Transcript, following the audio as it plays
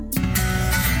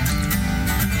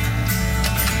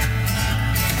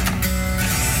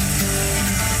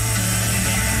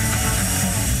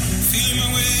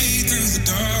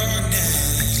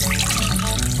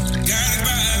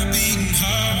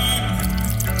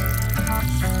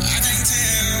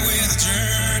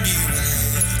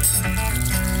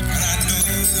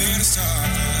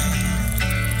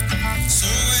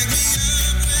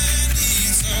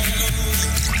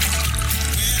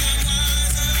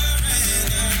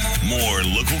More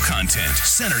local content.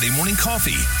 Saturday Morning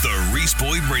Coffee. The Reese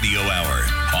Boyd Radio Hour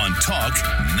on Talk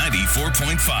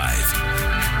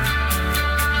 94.5.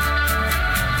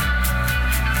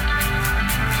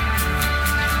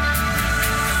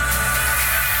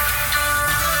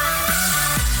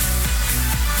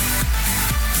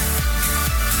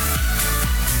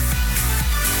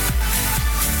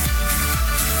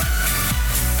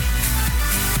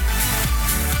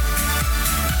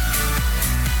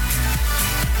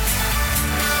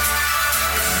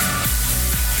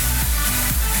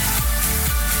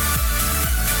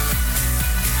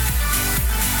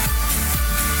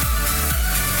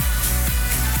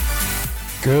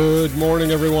 Good morning,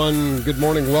 everyone. Good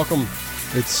morning. Welcome.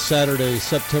 It's Saturday,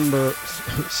 September.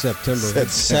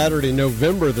 It's Saturday,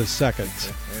 November the 2nd,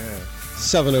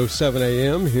 7:07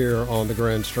 a.m. here on the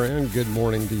Grand Strand. Good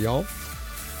morning to y'all.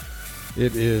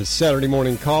 It is Saturday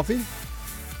Morning Coffee.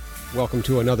 Welcome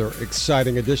to another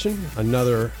exciting edition,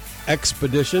 another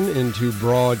expedition into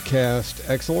broadcast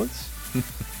excellence.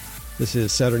 This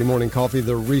is Saturday Morning Coffee,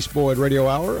 the Reese Boyd Radio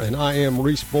Hour, and I am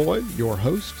Reese Boyd, your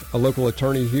host, a local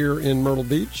attorney here in Myrtle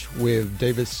Beach with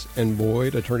Davis and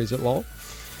Boyd, attorneys at law.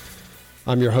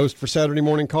 I'm your host for Saturday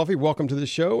Morning Coffee. Welcome to the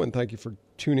show, and thank you for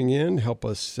tuning in. Help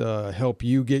us help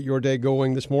you get your day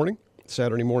going this morning.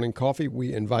 Saturday Morning Coffee,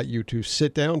 we invite you to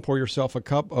sit down, pour yourself a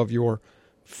cup of your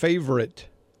favorite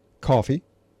coffee,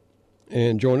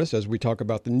 and join us as we talk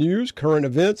about the news, current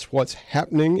events, what's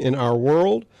happening in our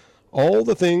world, all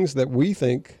the things that we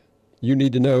think you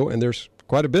need to know, and there's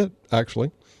quite a bit,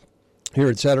 actually. Here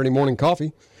at Saturday Morning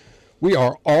Coffee, we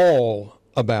are all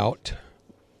about,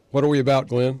 what are we about,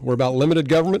 Glenn? We're about limited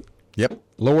government. Yep.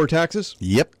 Lower taxes.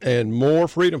 Yep. And more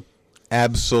freedom.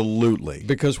 Absolutely.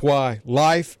 Because why?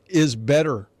 Life is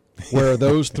better where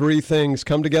those three things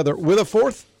come together, with a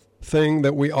fourth thing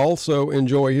that we also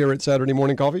enjoy here at Saturday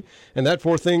Morning Coffee. And that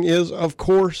fourth thing is, of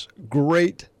course,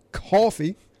 great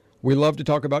coffee. We love to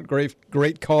talk about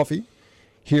great coffee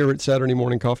here at Saturday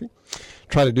Morning Coffee.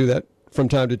 Try to do that from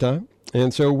time to time.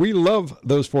 And so we love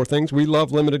those four things. We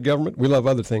love limited government. We love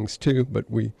other things too, but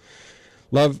we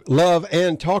love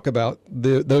and talk about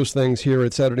those things here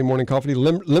at Saturday Morning Coffee.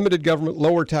 Limited government,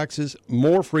 lower taxes,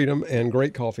 more freedom, and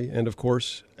great coffee. And of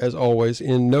course, as always,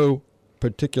 in no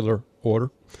particular order,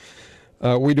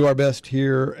 we do our best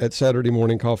here at Saturday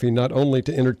Morning Coffee, not only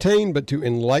to entertain, but to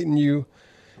enlighten you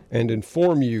and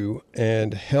inform you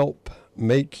and help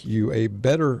make you a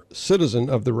better citizen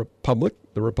of the Republic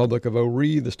of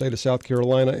ORE, the state of South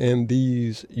Carolina, and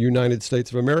these United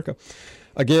States of America.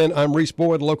 Again, I'm Reese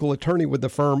Boyd, local attorney with the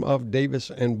firm of Davis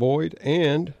and Boyd,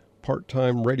 and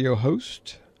part-time radio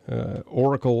host,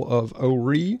 Oracle of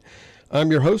ORE.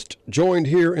 I'm your host, joined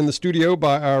here in the studio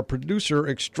by our producer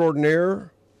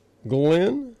extraordinaire,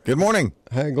 Glenn. Good morning.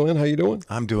 Hi, Glenn. How you doing?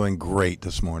 I'm doing great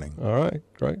this morning. All right,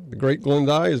 great. The great Glenn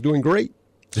Dye is doing great.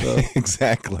 So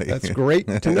exactly. That's great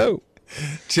to know.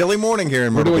 Chilly morning here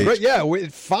in Myrtle Beach. Great. Yeah,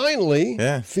 it finally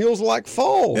feels like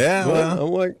fall. Yeah. Well,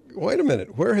 I'm like, wait a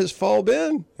minute, where has fall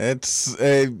been? It's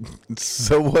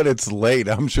late.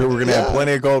 I'm sure we're going to have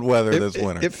plenty of cold weather this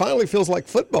winter. It finally feels like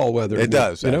football weather. It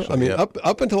does. You know, I mean,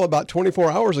 up until about 24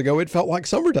 hours ago, it felt like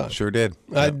summertime. Sure did.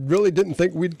 I really didn't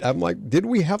think I'm like, did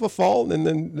we have a fall? And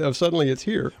then suddenly it's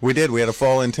here. We did. We had a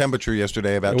fall in temperature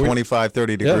yesterday, about 25,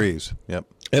 30 degrees. Yep.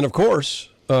 And of course,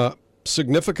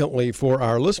 significantly for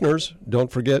our listeners,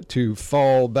 don't forget to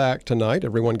fall back tonight.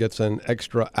 Everyone gets an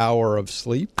extra hour of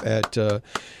sleep at 2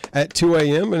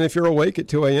 a.m. And if you're awake at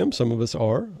 2 a.m., some of us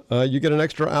are, you get an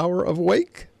extra hour of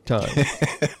wake time.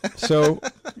 So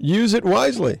use it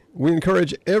wisely. We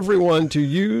encourage everyone to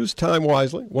use time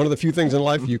wisely. One of the few things in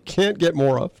life you can't get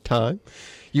more of, time.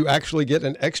 You actually get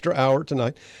an extra hour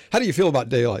tonight. How do you feel about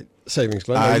daylight savings,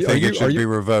 Glenn? I think it should be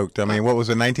revoked. I mean, what was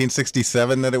it,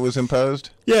 1967 that it was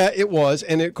imposed? Yeah, it was.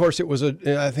 And, of course, it was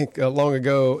long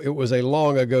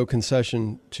ago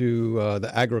concession to the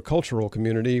agricultural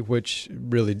community, which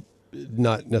really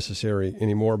not necessary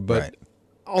anymore. But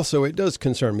also it does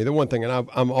concern me. The one thing, and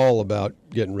I'm all about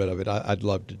getting rid of it. I'd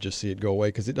love to just see it go away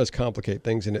because it does complicate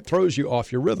things and it throws you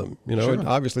off your rhythm. You know, Sure.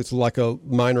 Obviously it's like a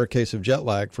minor case of jet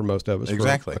lag for most of us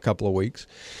Exactly. for a couple of weeks.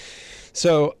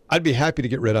 So I'd be happy to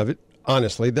get rid of it.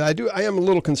 Honestly, I am a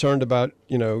little concerned about,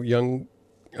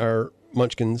 our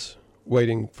munchkins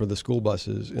waiting for the school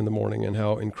buses in the morning and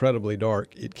how incredibly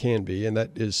dark it can be, and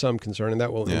that is some concern, and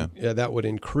that will that would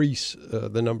increase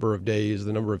the number of days,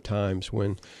 the number of times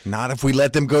when. Not if we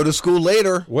let them go to school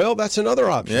later. Well, that's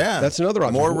another option. Yeah, that's another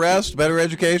option. More rest, better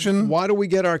education. Why do we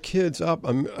get our kids up?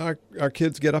 Our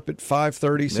kids get up at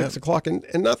 5:30, 6 o'clock, and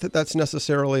not that that's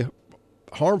necessarily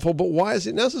harmful, but why is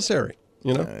it necessary?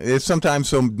 You know, It's sometimes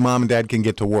so mom and dad can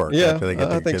get to work after they get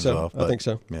their kids off. I think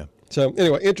so. Yeah. So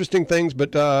anyway, interesting things,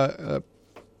 but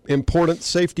important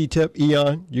safety tip,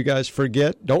 Eon. You guys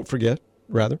don't forget,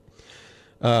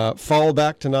 fall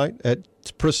back tonight at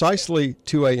precisely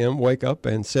 2 a.m. Wake up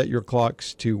and set your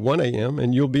clocks to 1 a.m.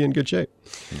 and you'll be in good shape.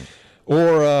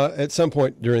 Or at some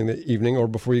point during the evening or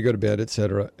before you go to bed, et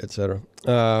cetera, et cetera.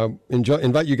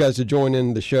 Invite you guys to join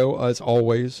in the show as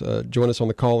always. Join us on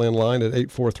the call-in line at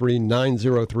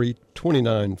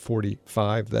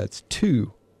 843-903-2945. That's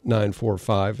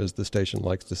 2945 as the station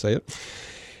likes to say it.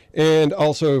 And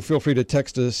also feel free to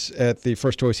text us at the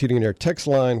First Choice Heating and Air text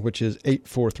line, which is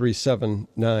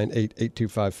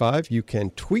 843-798-8255. You can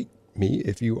tweet me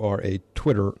if you are a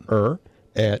Twitterer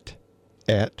at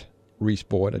Reese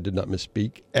Boyd. I did not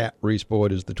misspeak. At Reese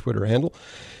Boyd is the Twitter handle.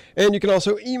 And you can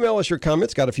also email us your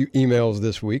comments. Got a few emails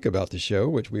this week about the show,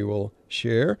 which we will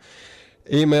share.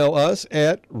 Email us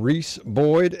at Reese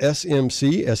Boyd,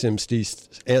 SMC.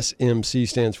 SMC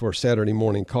stands for Saturday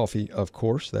Morning Coffee, of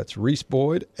course. That's Reese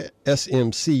Boyd,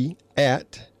 SMC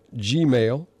at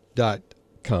gmail.com.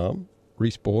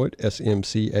 Reese Boyd,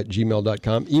 SMC at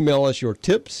gmail.com. Email us your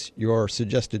tips, your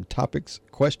suggested topics,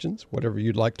 questions, whatever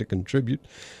you'd like to contribute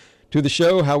to the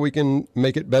show, how we can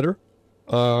make it better.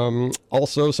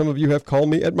 Also, some of you have called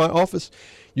me at my office.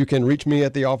 You can reach me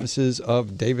at the offices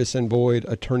of Davis & Boyd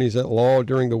Attorneys at Law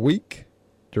during the week,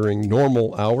 during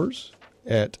normal hours,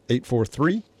 at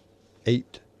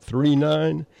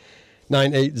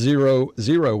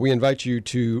 843-839-9800. We invite you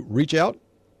to reach out,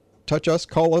 touch us,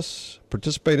 call us,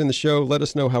 participate in the show, let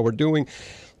us know how we're doing,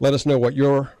 let us know what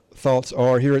your thoughts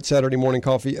are here at Saturday Morning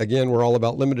Coffee. Again, we're all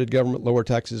about limited government, lower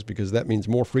taxes, because that means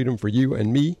more freedom for you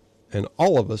and me and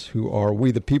all of us who are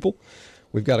we the people.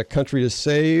 We've got a country to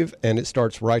save, and it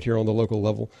starts right here on the local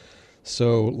level.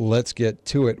 So let's get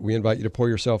to it. We invite you to pour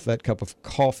yourself that cup of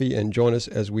coffee and join us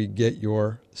as we get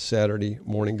your Saturday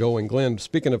morning going. Glenn,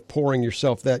 speaking of pouring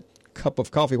yourself that cup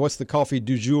of coffee, what's the coffee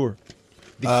du jour?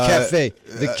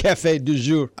 The cafe du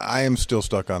jour. I am still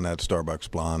stuck on that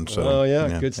Starbucks blonde. So,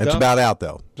 good stuff. It's about out,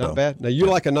 though. Not bad. Now, you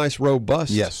like a nice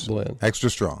robust blend. Extra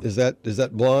strong. Is that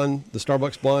blonde, the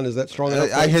Starbucks blonde, is that strong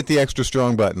enough? I hit the extra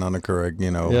strong button on the Keurig,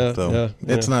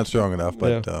 it's not strong enough.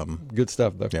 But good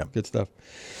stuff, though. Yeah. Good stuff.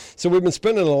 So we've been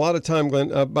spending a lot of time,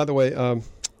 Glenn. By the way,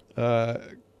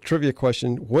 trivia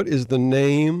question. What is the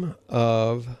name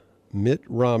of Mitt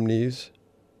Romney's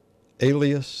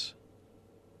alias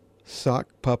sock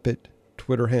puppet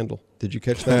Twitter handle? Did you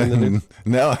catch that in the news?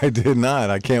 No, I did not.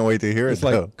 I can't wait to hear it's it.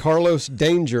 It's like Carlos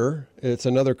Danger. It's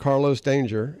another Carlos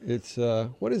Danger. It's,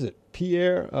 what is it?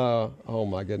 Pierre? Oh,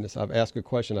 my goodness. I've asked a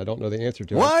question I don't know the answer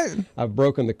to. What? I've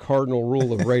broken the cardinal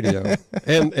rule of radio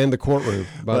and the courtroom,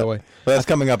 by the way. But that's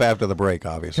coming up after the break,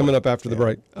 obviously. Coming up after the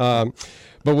break. But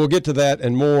we'll get to that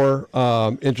and more.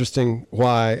 Interesting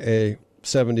why a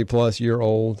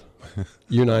 70-plus-year-old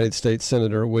United States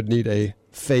senator would need a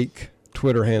fake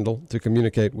Twitter handle to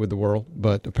communicate with the world,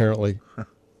 but apparently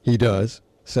he does.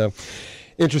 So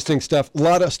interesting stuff. A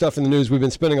lot of stuff in the news. We've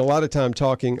been spending a lot of time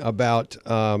talking about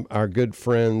our good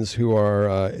friends who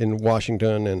are in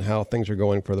Washington and how things are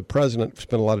going for the president. We've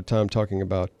spent a lot of time talking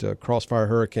about Crossfire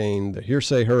Hurricane, the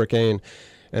Hearsay Hurricane,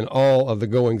 and all of the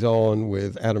goings-on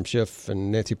with Adam Schiff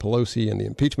and Nancy Pelosi and the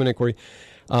impeachment inquiry.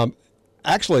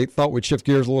 Actually, thought we'd shift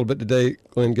gears a little bit today,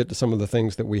 Glenn, get to some of the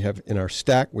things that we have in our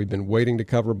stack. We've been waiting to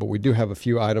cover, but we do have a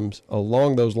few items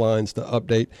along those lines to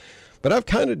update. But I've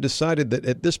kind of decided that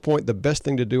at this point, the best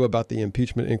thing to do about the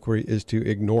impeachment inquiry is to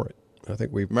ignore it. I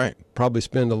think we probably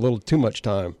spend a little too much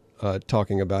time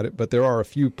talking about it, but there are a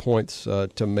few points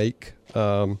to make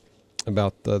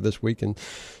about this week and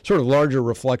sort of larger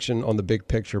reflection on the big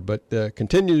picture. But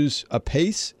continues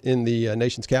apace in the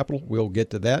nation's capital. We'll get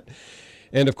to that.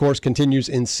 And, of course, continues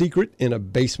in secret in a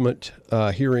basement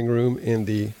hearing room in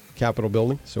the Capitol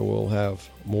building. So we'll have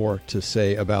more to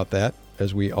say about that,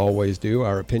 as we always do.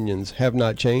 Our opinions have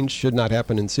not changed, should not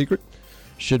happen in secret,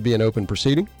 should be an open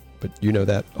proceeding. But you know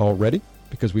that already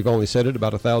because we've only said it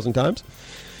about 1,000 times.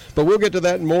 But we'll get to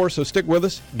that and more, so stick with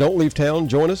us. Don't leave town.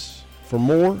 Join us for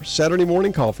more Saturday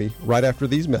Morning Coffee right after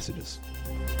these messages.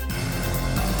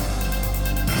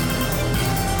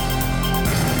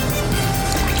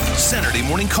 Saturday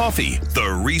Morning Coffee,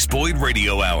 the Reese Boyd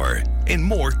Radio Hour, and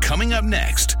more coming up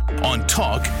next on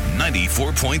Talk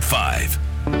 94.5.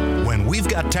 When we've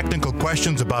got technical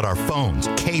questions about our phones,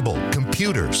 cable,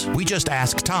 computers, we just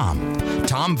ask Tom.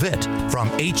 Tom Vitt from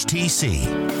HTC.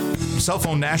 Cell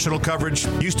phone national coverage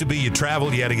used to be you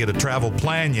traveled, you had to get a travel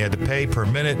plan, you had to pay per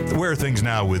minute. Where are things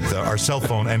now with our cell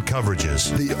phone and coverages?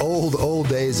 The old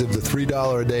days of the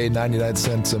 $3 a day, 99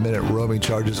 cents a minute roaming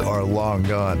charges are long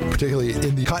gone, particularly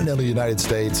in the continental United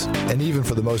States and even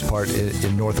for the most part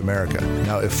in North America.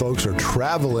 Now, if folks are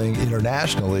traveling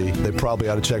internationally, they probably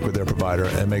ought to check with their provider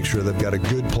and make sure they've got a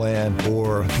good plan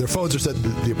or their phones are set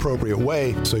the appropriate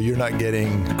way so you're not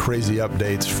getting crazy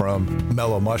updates from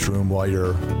Mellow Mushroom while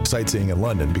you're sightseeing in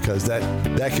London, because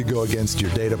that could go against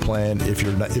your data plan. If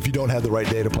you don't have the right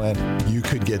data plan, you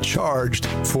could get charged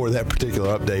for that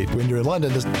particular update. When you're in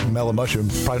London, this Mellow Mushroom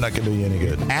is probably not going to do you any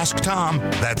good. Ask Tom.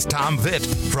 That's Tom Vitt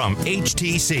from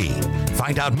HTC.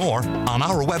 Find out more on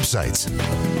our websites.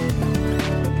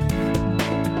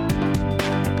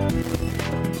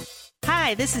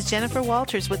 Hi, this is Jennifer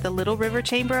Walters with the Little River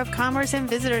Chamber of Commerce and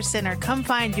Visitor Center. Come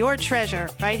find your treasure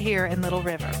right here in Little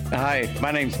River. Hi,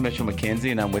 my name's Mitchell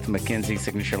McKenzie, and I'm with McKenzie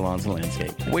Signature Lawns and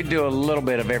Landscape. We do a little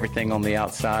bit of everything on the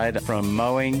outside, from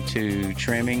mowing to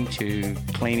trimming to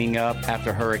cleaning up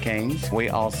after hurricanes. We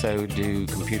also do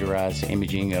computerized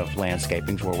imaging of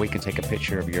landscapings where we can take a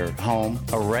picture of your home,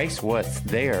 erase what's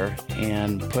there,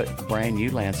 and put brand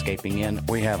new landscaping in.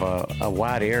 We have a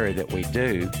wide area that we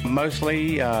do.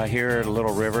 Mostly here at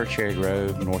Little River, Cherry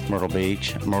Grove, North Myrtle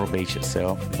Beach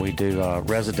itself. We do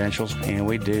residentials and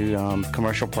we do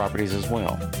commercial properties as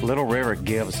well. Little River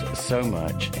gives so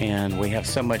much, and we have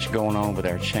so much going on with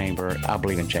our chamber. I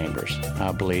believe in chambers.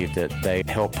 I believe that they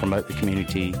help promote the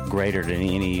community greater than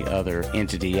any other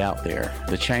entity out there.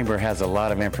 The chamber has a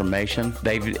lot of information.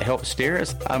 They've helped steer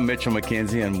us. I'm Mitchell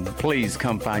McKenzie, and please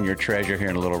come find your treasure here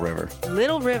in Little River.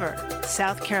 Little River,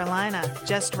 South Carolina,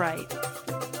 just right.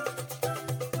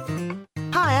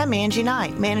 Hi, I'm Angie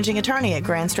Knight, Managing Attorney at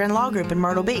Grand Strand Law Group in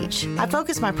Myrtle Beach. I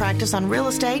focus my practice on real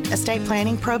estate, estate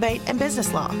planning, probate, and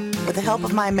business law. With the help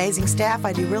of my amazing staff,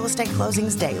 I do real estate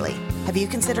closings daily. Have you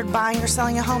considered buying or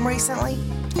selling a home recently?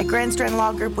 At Grand Strand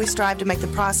Law Group, we strive to make the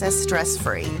process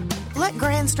stress-free. Let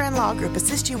Grand Strand Law Group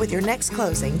assist you with your next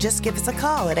closing. Just give us a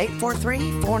call at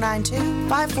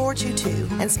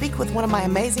 843-492-5422 and speak with one of my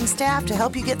amazing staff to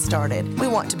help you get started. We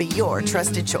want to be your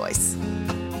trusted choice.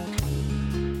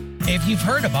 If you've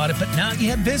heard about it but not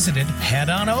yet visited, head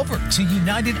on over to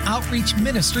United Outreach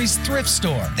Ministries Thrift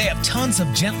Store. They have tons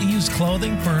of gently used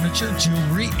clothing, furniture,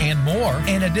 jewelry, and more.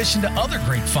 In addition to other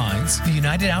great finds, the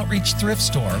United Outreach Thrift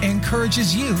Store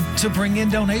encourages you to bring in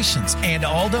donations, and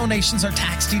all donations are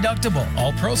tax deductible.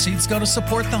 All proceeds go to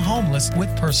support the homeless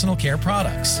with personal care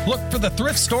products. Look for the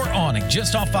Thrift Store awning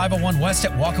just off 501 West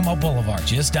at Waccamaw Boulevard,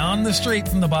 just down the street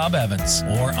from the Bob Evans,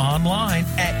 or online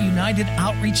at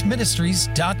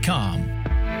unitedoutreachministries.com.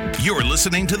 You're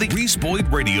listening to the Reese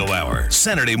Boyd Radio Hour,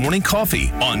 Saturday morning coffee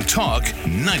on Talk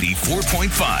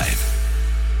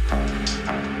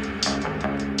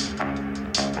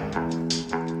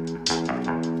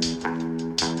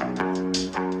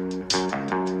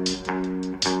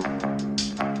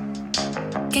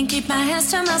Can't keep my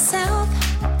hands to myself.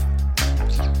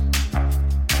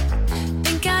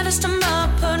 Think I just stumble,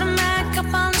 put them back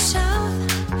up on the shelf.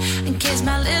 In case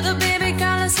my little baby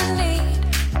girl is in need.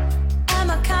 Am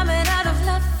I coming out of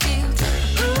left field?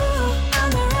 Ooh,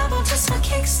 I'm a rebel just for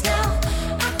kicks now.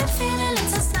 I've been feeling it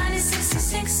since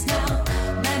 1966 now.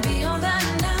 Might be older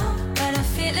now, but I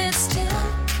feel it still.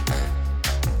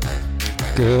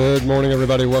 Good morning,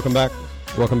 everybody. Welcome back.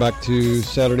 Welcome back to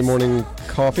Saturday Morning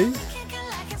Coffee.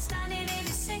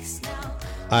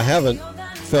 I haven't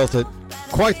felt it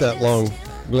quite that long,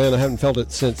 Glenn. I haven't felt it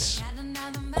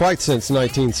quite since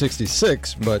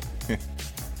 1966, but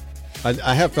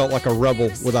I have felt like a rebel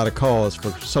without a cause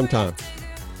for some time.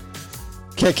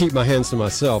 Can't keep my hands to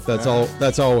myself. That's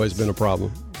always been a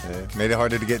problem. Yeah, made it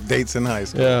harder to get dates in high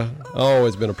school. Yeah,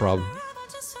 always been a problem.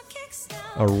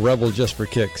 A rebel just for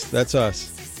kicks. That's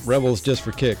us. Rebels just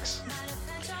for kicks.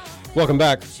 Welcome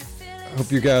back.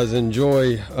 Hope you guys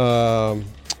enjoy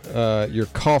your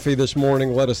coffee this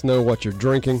morning. Let us know what you're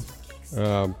drinking.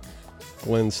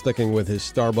 Glenn's sticking with his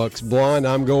Starbucks blonde.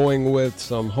 I'm going with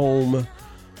some home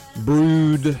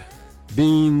brewed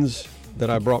beans that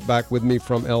I brought back with me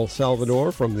from El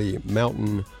Salvador, from the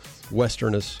mountain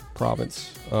westernest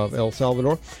province of El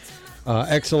Salvador.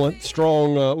 Excellent,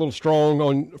 strong, a little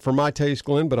strong for my taste,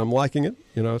 Glenn, but I'm liking it.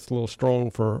 You know, it's a little strong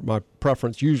for my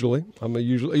preference usually. I'm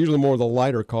usually more of the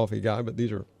lighter coffee guy, but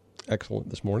these are excellent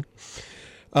this morning.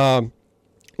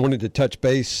 Wanted to touch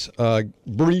base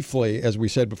briefly, as we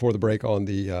said before the break, on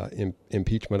the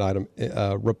impeachment item.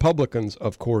 Republicans,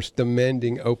 of course,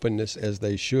 demanding openness as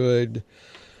they should.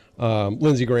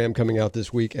 Lindsey Graham coming out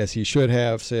this week, as he should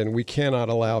have, saying we cannot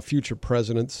allow future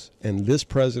presidents and this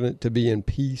president to be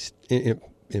impeached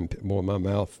my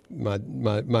mouth,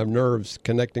 my nerves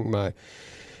connecting my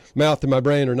mouth to my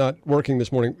brain are not working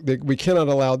this morning. We cannot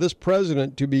allow this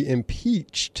president to be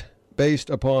impeached based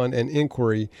upon an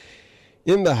inquiry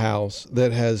in the House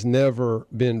that has never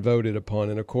been voted upon.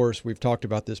 And of course, we've talked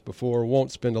about this before,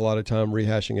 won't spend a lot of time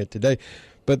rehashing it today.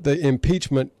 But the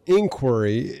impeachment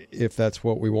inquiry, if that's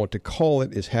what we want to call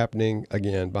it, is happening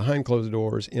again behind closed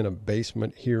doors in a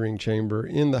basement hearing chamber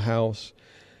in the House.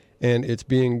 And it's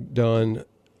being done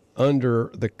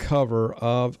under the cover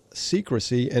of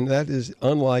secrecy, and that is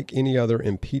unlike any other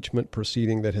impeachment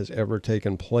proceeding that has ever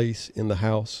taken place in the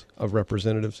House of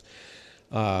Representatives.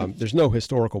 There's no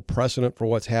historical precedent for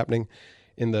what's happening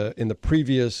in the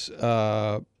previous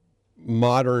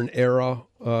modern era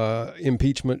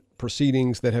impeachment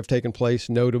proceedings that have taken place,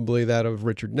 notably that of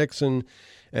Richard Nixon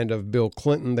and of Bill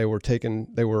Clinton. They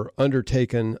were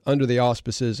undertaken under the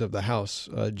auspices of the House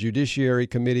Judiciary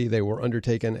Committee. They were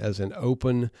undertaken as an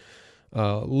open,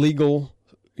 legal,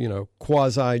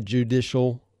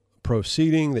 quasi-judicial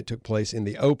proceeding that took place in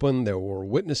the open. There were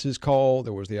witnesses called.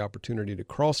 There was the opportunity to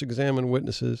cross-examine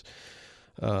witnesses.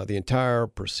 The entire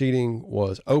proceeding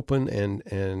was open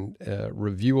and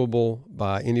reviewable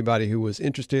by anybody who was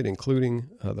interested, including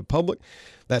the public.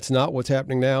 That's not what's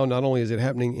happening now. Not only is it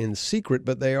happening in secret,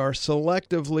 but they are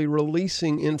selectively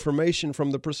releasing information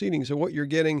from the proceedings. So what you're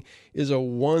getting is a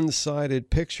one-sided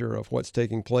picture of what's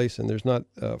taking place, and there's not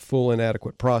a full and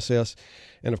adequate process.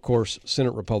 And, of course,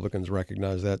 Senate Republicans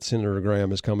recognize that. Senator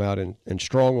Graham has come out and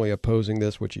strongly opposing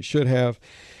this, which he should have.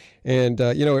 And,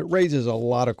 it raises a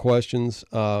lot of questions.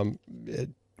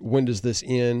 When does this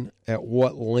end? At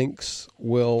what lengths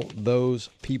will those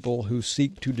people who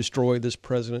seek to destroy this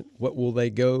president, what will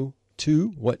they go to?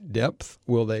 What depth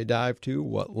will they dive to?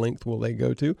 What length will they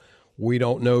go to? We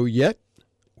don't know yet.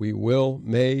 We will,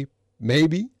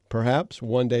 maybe, perhaps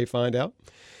one day find out.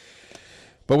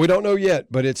 But we don't know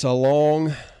yet. But it's a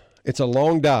long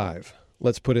dive.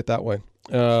 Let's put it that way.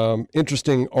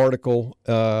 Interesting article.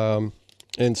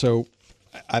 And so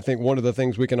I think one of the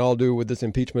things we can all do with this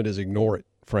impeachment is ignore it,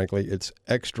 frankly. It's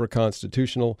extra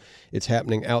constitutional. It's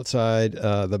happening outside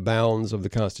the bounds of the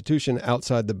Constitution,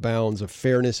 outside the bounds of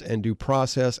fairness and due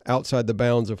process, outside the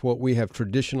bounds of what we have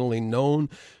traditionally known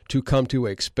to come to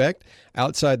expect,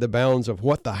 outside the bounds of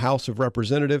what the House of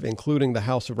Representatives, including the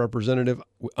House of Representatives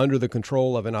under the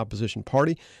control of an opposition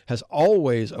party, has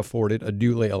always afforded a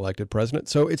duly elected president.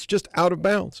 So it's just out of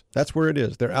bounds. That's where it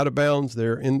is. They're out of bounds.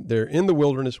 They're in the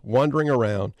wilderness, wandering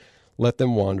around. Let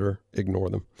them wander. Ignore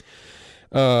them.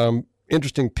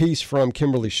 Interesting piece from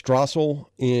Kimberly Strassel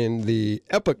in the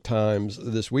Epoch Times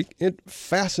this week.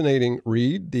 Fascinating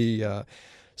read.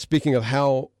 Speaking of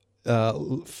how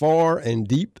far and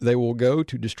deep they will go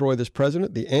to destroy this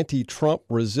president, the anti-Trump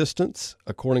resistance,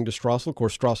 according to Strassel. Of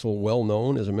course, Strassel, well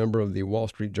known as a member of the Wall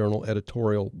Street Journal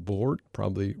editorial board,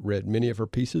 probably read many of her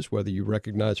pieces, whether you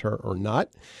recognize her or not.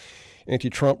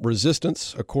 Anti-Trump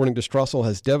resistance, according to Strassel,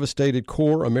 has devastated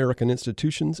core American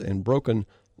institutions and broken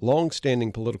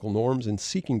long-standing political norms in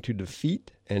seeking to defeat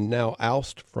and now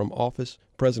oust from office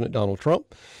President Donald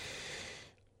Trump,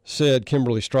 said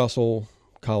Kimberly Strassel,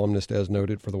 columnist, as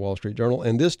noted, for the Wall Street Journal.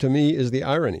 And this, to me, is the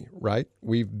irony, right?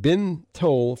 We've been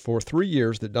told for 3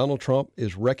 years that Donald Trump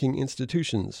is wrecking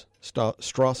institutions,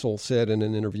 Strassel said in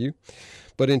an interview.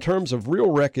 But in terms of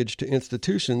real wreckage to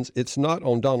institutions, it's not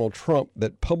on Donald Trump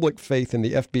that public faith in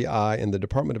the FBI and the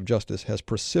Department of Justice has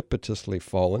precipitously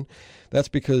fallen. That's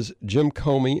because Jim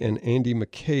Comey and Andy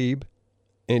McCabe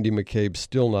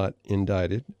still not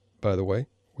indicted, by the way.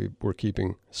 We're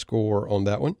keeping score on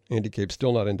that one. Andy McCabe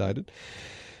still not indicted.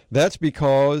 That's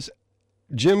because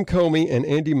Jim Comey and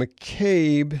Andy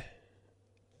McCabe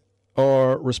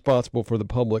are responsible for the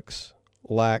public's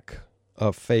lack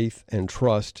of faith and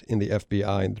trust in the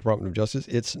FBI and the Department of Justice.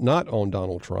 It's not on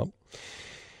Donald Trump.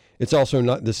 It's also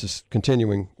not, this is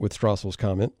continuing with Strassel's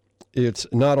comment, it's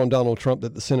not on Donald Trump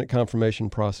that the Senate confirmation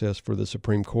process for the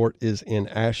Supreme Court is in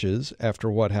ashes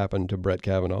after what happened to Brett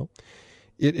Kavanaugh.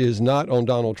 It is not on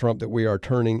Donald Trump that we are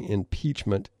turning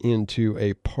impeachment into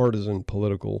a partisan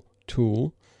political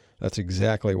tool. That's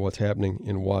exactly what's happening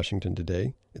in Washington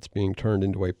today. It's being turned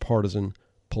into a partisan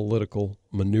political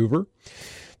maneuver.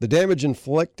 The damage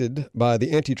inflicted by the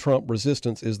anti-Trump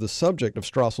resistance is the subject of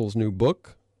Strassel's new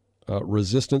book,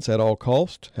 Resistance at All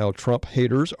Cost, How Trump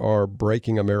Haters Are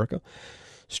Breaking America.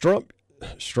 Strassel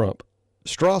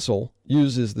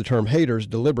uses the term haters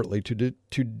deliberately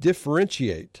to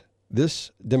differentiate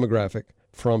this demographic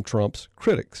from Trump's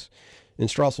critics. In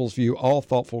Strassel's view, all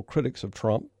thoughtful critics of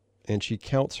Trump, and she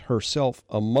counts herself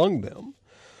among them,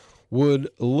 would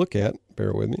look at,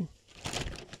 bear with me,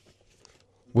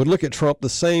 would look at Trump the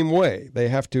same way. They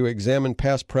have to examine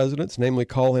past presidents, namely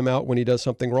call him out when he does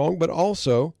something wrong, but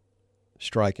also,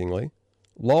 strikingly,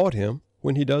 laud him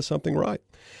when he does something right.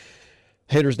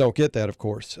 Haters don't get that, of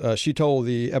course. She told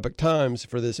the Epoch Times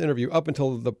for this interview, up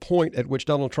until the point at which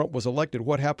Donald Trump was elected,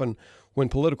 what happened when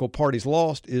political parties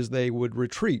lost is they would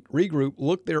retreat, regroup,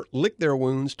 lick their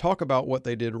wounds, talk about what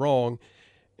they did wrong,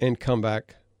 and come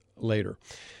back later.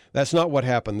 That's not what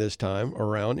happened this time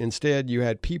around. Instead, you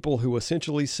had people who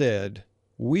essentially said,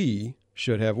 we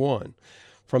should have won.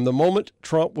 From the moment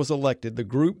Trump was elected, the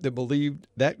group believed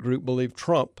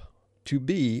Trump to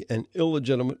be an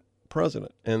illegitimate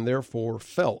president, and therefore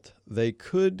felt they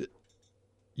could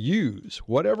use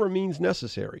whatever means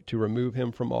necessary to remove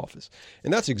him from office.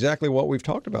 And that's exactly what we've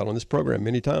talked about on this program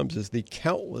many times, is the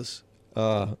countless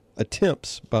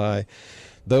attempts by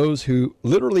those who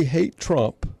literally hate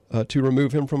Trump to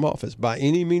remove him from office by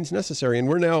any means necessary. And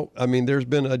we're now, there's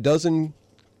been a dozen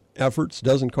efforts,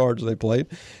 dozen cards they played.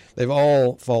 They've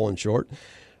all fallen short.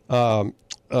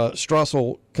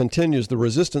 Strassel continues, the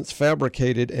resistance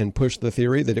fabricated and pushed the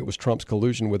theory that it was Trump's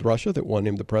collusion with Russia that won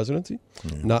him the presidency,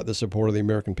 not the support of the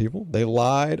American people. They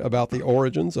lied about the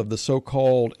origins of the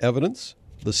so-called evidence,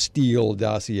 the Steele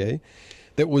dossier,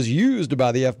 that was used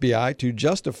by the FBI to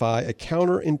justify a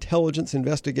counterintelligence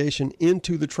investigation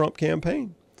into the Trump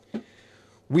campaign.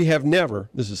 We have never,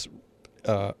 this is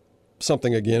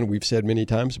something, again, we've said many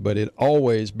times, but it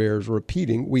always bears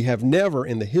repeating, we have never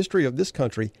in the history of this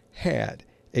country had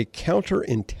a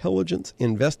counterintelligence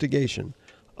investigation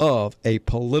of a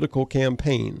political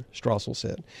campaign, Strassel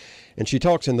said. And she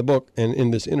talks in the book and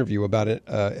in this interview about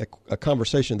a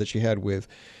conversation that she had with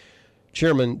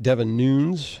Chairman Devin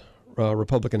Nunes,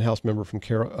 Republican House member from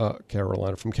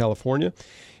California,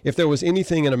 if there was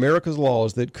anything in America's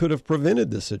laws that could have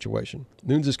prevented this situation.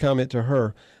 Nunes' comment to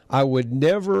her, I would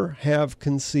never have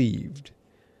conceived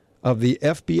of the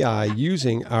FBI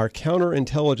using our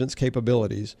counterintelligence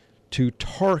capabilities to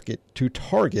target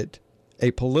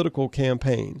a political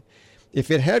campaign.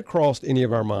 If it had crossed any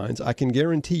of our minds, I can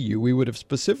guarantee you we would have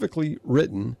specifically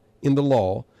written in the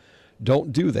law,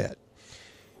 don't do that.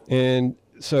 And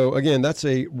so, again, that's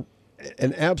an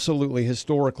absolutely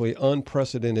historically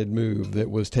unprecedented move that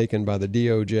was taken by the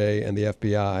DOJ and the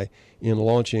FBI in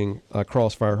launching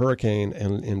Crossfire Hurricane,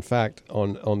 and in fact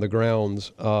on the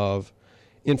grounds of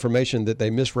information that they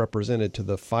misrepresented to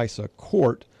the FISA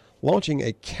court, launching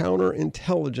a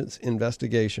counterintelligence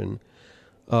investigation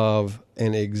of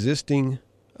an existing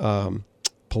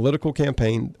political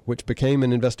campaign, which became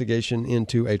an investigation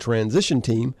into a transition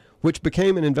team, which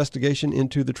became an investigation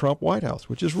into the Trump White House,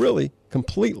 which is really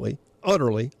completely,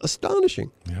 utterly astonishing.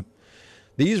 Yep.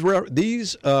 These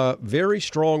very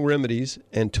strong remedies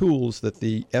and tools that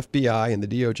the FBI and the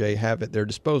DOJ have at their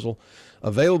disposal,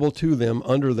 available to them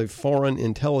under the Foreign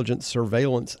Intelligence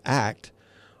Surveillance Act,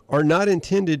 are not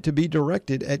intended to be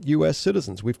directed at U.S.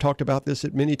 citizens. We've talked about this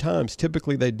at many times.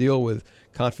 Typically, they deal with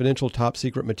confidential,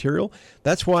 top-secret material.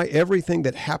 That's why everything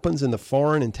that happens in the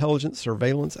Foreign Intelligence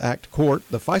Surveillance Act court,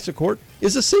 the FISA court,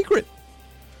 is a secret.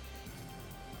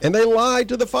 And they lied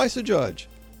to the FISA judge.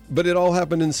 But it all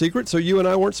happened in secret, so you and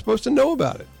I weren't supposed to know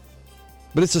about it.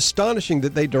 But it's astonishing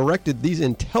that they directed these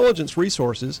intelligence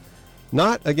resources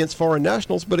not against foreign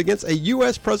nationals, but against a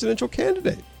U.S. presidential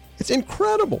candidate. It's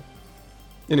incredible.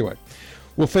 Anyway,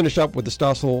 we'll finish up with the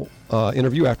Stossel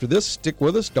interview after this. Stick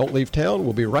with us. Don't leave town.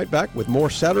 We'll be right back with more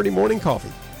Saturday Morning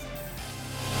Coffee.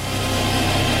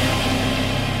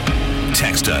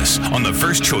 Text us on the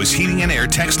First Choice Heating and Air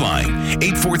text line,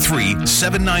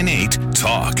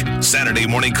 843-798-TALK. Saturday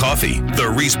Morning Coffee,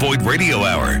 the Reese Boyd Radio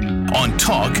Hour on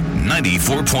Talk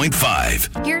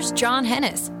 94.5. Here's John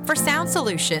Hennis for Sound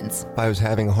Solutions. I was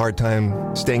having a hard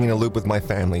time staying in a loop with my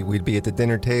family. We'd be at the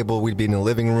dinner table, we'd be in the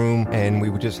living room, and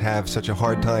we would just have such a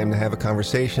hard time to have a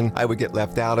conversation. I would get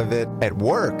left out of it. At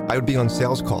work, I would be on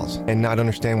sales calls and not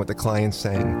understand what the client's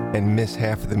saying and miss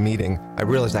half of the meeting. I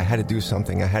realized I had to do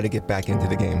something. I had to get back into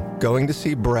the game. Going to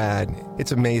see Brad,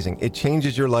 it's amazing. It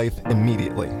changes your life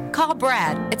immediately. Call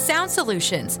Brad at Sound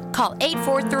Solutions. Call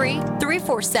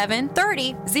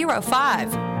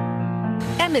 843-347-3005.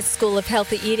 Emma's School of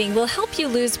Healthy Eating will help you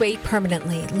lose weight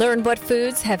permanently. Learn what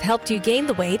foods have helped you gain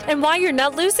the weight and why you're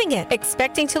not losing it.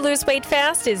 Expecting to lose weight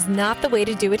fast is not the way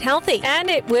to do it healthy, and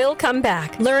it will come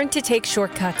back. Learn to take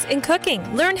shortcuts in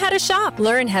cooking. Learn how to shop.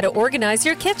 Learn how to organize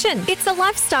your kitchen. It's a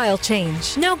lifestyle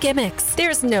change. No gimmicks.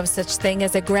 There's no such thing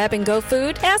as a grab-and-go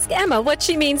food. Ask Emma what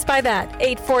she means by that.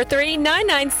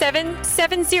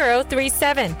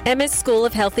 843-997-7037. Emma's School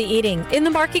of Healthy Eating in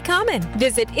the Market Common.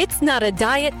 Visit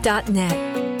itsnotadiet.net.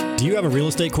 Do you have a real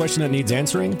estate question that needs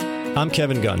answering? I'm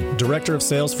Kevin Gunn, Director of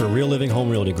Sales for Real Living Home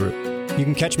Realty Group. You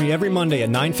can catch me every Monday at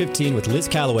 9:15 with Liz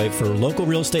Calloway for local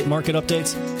real estate market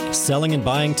updates, selling and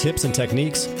buying tips and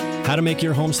techniques, how to make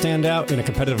your home stand out in a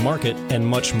competitive market, and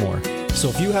much more. So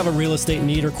if you have a real estate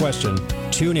need or question,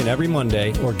 tune in every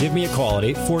Monday or give me a call at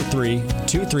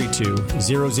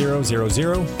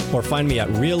 843-232-0000 or find me at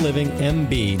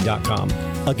reallivingmb.com.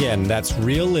 Again, that's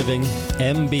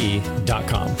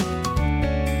reallivingmb.com.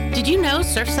 Did you know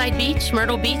Surfside Beach,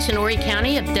 Myrtle Beach, and Horry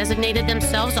County have designated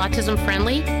themselves autism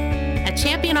friendly? At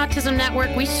Champion Autism Network,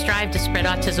 we strive to spread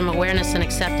autism awareness and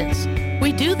acceptance.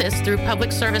 We do this through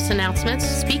public service announcements,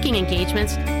 speaking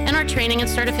engagements, and our training and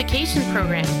certification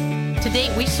program. To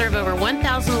date, we serve over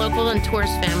 1,000 local and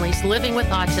tourist families living with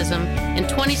autism in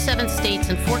 27 states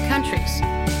and 4 countries.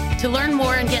 To learn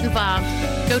more and get involved,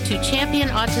 go to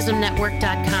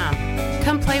championautismnetwork.com.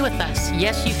 Come play with us.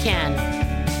 Yes, you can.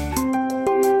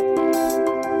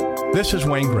 This is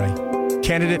Wayne Gray,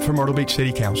 candidate for Myrtle Beach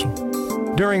City Council.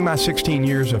 During my 16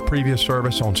 years of previous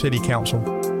service on City Council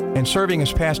and serving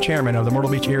as past chairman of the Myrtle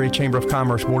Beach Area Chamber of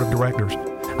Commerce Board of Directors,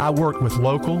 I worked with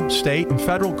local, state, and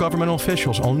federal governmental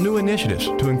officials on new initiatives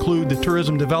to include the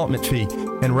tourism development fee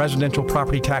and residential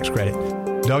property tax credit,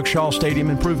 Doug Shaw Stadium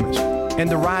improvements, and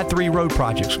the Ride 3 road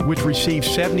projects, which received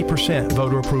 70%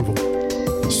 voter approval.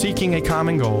 Seeking a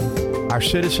common goal, our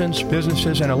citizens,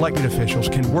 businesses, and elected officials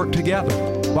can work together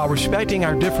while respecting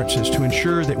our differences to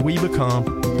ensure that we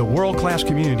become the world-class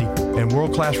community and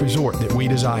world-class resort that we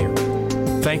desire.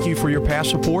 Thank you for your past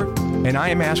support, and I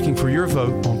am asking for your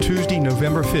vote on Tuesday,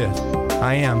 November 5th.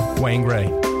 I am Wayne Gray.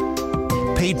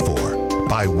 Paid for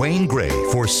by Wayne Gray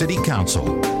for City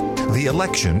Council. The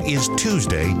election is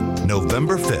Tuesday,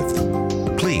 November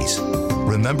 5th. Please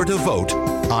remember to vote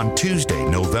on Tuesday,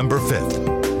 November 5th.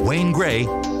 Wayne Gray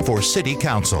for City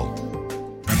Council.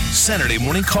 Saturday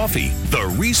Morning Coffee, the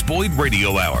Reese Boyd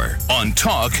Radio Hour on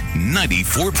Talk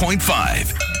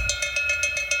 94.5.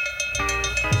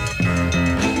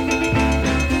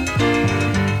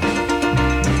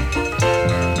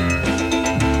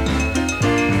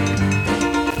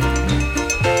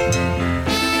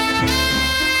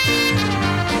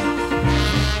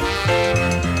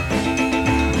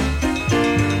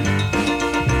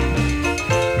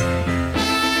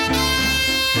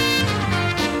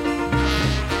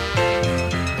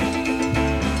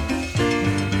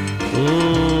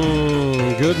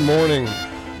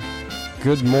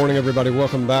 Good morning, everybody.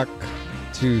 Welcome back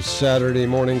to Saturday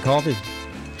Morning Coffee.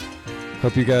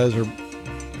 Hope you guys are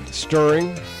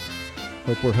stirring.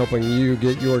 Hope we're helping you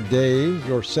get your day,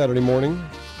 your Saturday morning,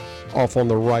 off on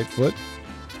the right foot.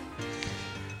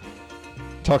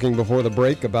 Talking before the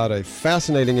break about a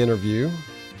fascinating interview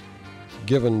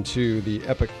given to the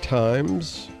Epoch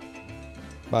Times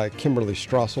by Kimberly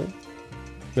Strassel,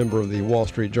 member of the Wall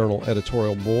Street Journal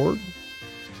editorial board.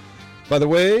 By the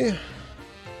way,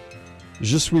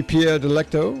 je suis Pierre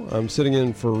Delecto. I'm sitting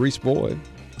in for Reese Boyd.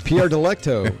 Pierre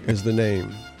Delecto is the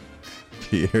name.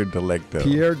 Pierre Delecto.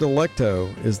 Pierre Delecto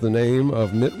is the name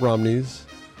of Mitt Romney's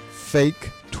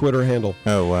fake Twitter handle.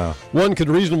 Oh, wow. One could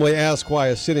reasonably ask why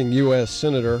a sitting U.S.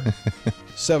 senator,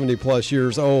 70-plus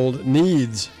years old,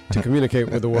 needs to communicate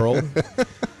with the world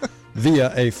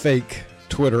via a fake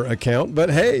Twitter account.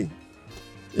 But hey,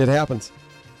 it happens.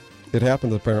 It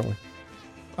happens, apparently.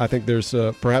 I think there's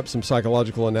perhaps some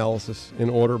psychological analysis in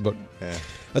order, but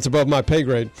that's above my pay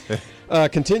grade.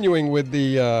 Continuing with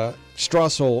the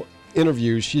Strassel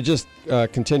interview, she just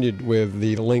continued with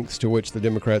the lengths to which the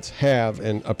Democrats have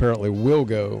and apparently will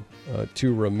go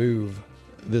to remove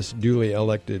this duly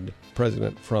elected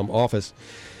president from office.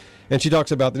 And she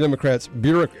talks about the Democrats'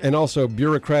 and also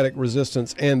bureaucratic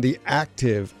resistance and the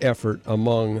active effort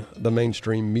among the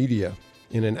mainstream media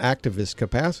in an activist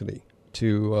capacity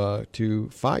to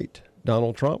fight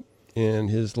Donald Trump in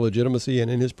his legitimacy and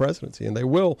in his presidency. And they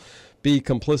will be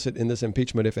complicit in this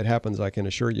impeachment if it happens, I can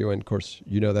assure you. And, of course,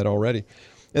 you know that already.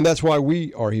 And that's why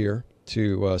we are here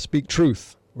to speak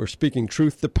truth. We're speaking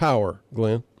truth to power,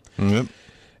 Glenn. Yep.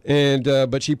 And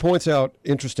but she points out,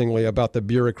 interestingly, about the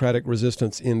bureaucratic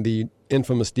resistance in the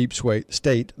infamous deep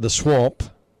state, the swamp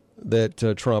that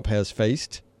Trump has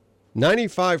faced.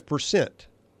 95%,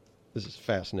 this is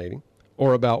fascinating,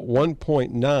 or about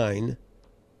 $1.9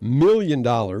 million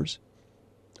of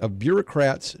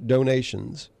bureaucrats'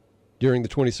 donations during the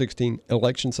 2016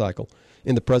 election cycle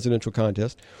in the presidential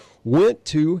contest went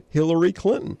to Hillary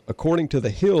Clinton, according to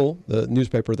The Hill, the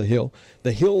newspaper The Hill,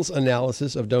 The Hill's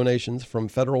analysis of donations from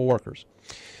federal workers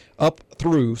up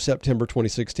through September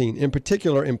 2016. In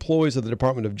particular, employees of the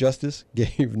Department of Justice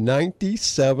gave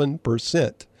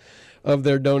 97% of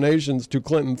their donations to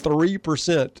Clinton.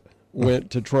 3%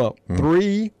 went to Trump.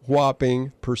 3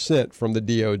 whopping % from the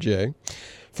DOJ.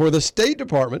 For the State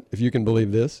Department, if you can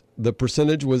believe this, the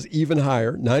percentage was even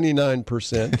higher.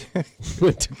 99%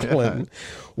 went to Clinton.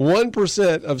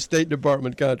 1% of State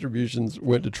Department contributions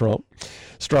went to Trump.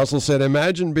 Strassel said,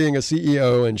 imagine being a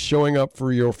CEO and showing up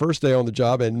for your first day on the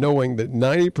job and knowing that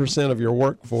 90% of your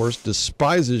workforce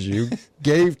despises you,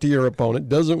 gave to your opponent,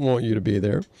 doesn't want you to be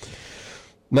there.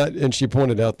 And she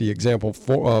pointed out the example,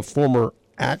 former,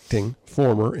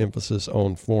 emphasis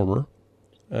on former,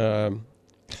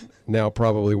 now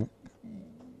probably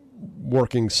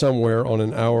working somewhere on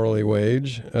an hourly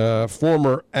wage.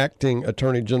 Former acting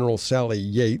Attorney General Sally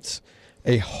Yates,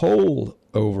 a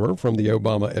holdover from the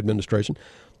Obama administration,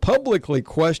 publicly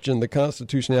questioned the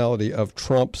constitutionality of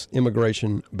Trump's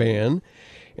immigration ban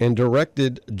and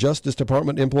directed Justice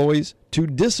Department employees to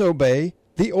disobey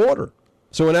the order.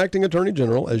 So an acting Attorney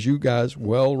General, as you guys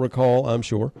well recall, I'm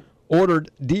sure, ordered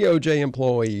DOJ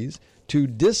employees to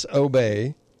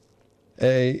disobey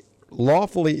a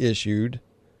lawfully issued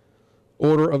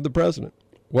order of the president.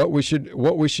 What she should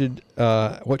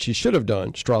have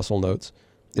done, Strassel notes,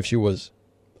 if she was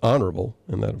honorable,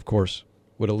 and that of course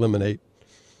would eliminate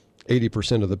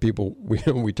 80% of the people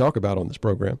we talk about on this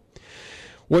program.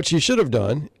 What she should have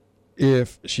done,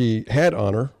 if she had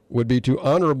honor, would be to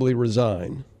honorably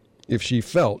resign if she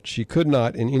felt she could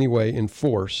not in any way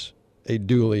enforce a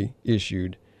duly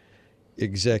issued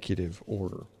executive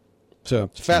order. So,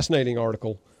 it's a fascinating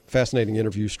article, fascinating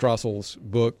interview. Strassel's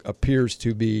book appears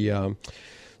to be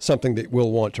something that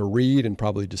we'll want to read and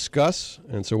probably discuss,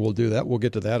 and so we'll do that. We'll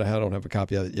get to that. I don't have a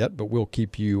copy of it yet, but we'll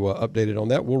keep you updated on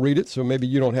that. We'll read it, so maybe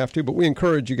you don't have to, but we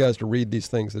encourage you guys to read these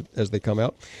things as they come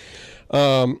out.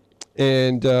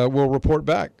 And we'll report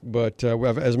back. But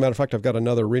as a matter of fact, I've got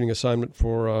another reading assignment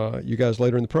for you guys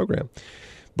later in the program.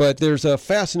 But there's a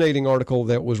fascinating article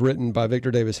that was written by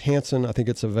Victor Davis Hanson. I think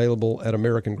it's available at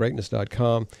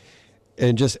AmericanGreatness.com.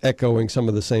 And just echoing some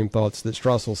of the same thoughts that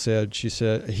Strassel said.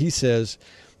 He says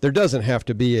there doesn't have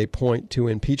to be a point to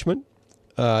impeachment.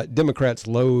 Democrats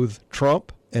loathe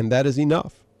Trump, and that is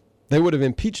enough. They would have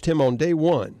impeached him on day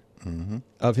one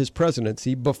of his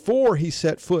presidency before he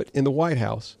set foot in the White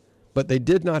House, but they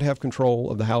did not have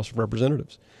control of the House of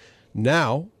Representatives.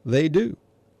 Now they do,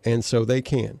 and so they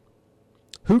can.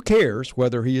 Who cares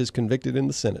whether he is convicted in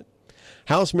the Senate?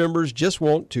 House members just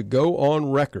want to go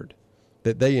on record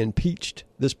that they impeached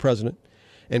this president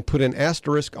and put an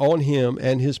asterisk on him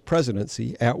and his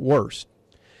presidency at worst,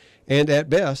 and at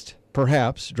best,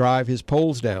 perhaps drive his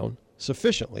polls down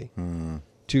sufficiently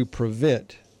to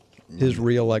prevent his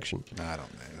reelection. I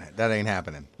don't know. That ain't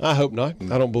happening. I hope not.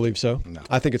 I don't believe so. No.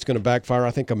 I think it's going to backfire.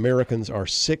 I think Americans are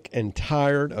sick and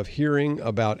tired of hearing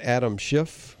about Adam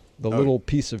Schiff. The little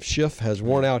piece of Schiff has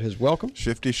worn out his welcome.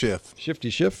 Shifty Schiff.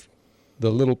 Shifty Schiff. The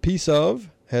little piece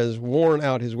of has worn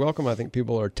out his welcome. I think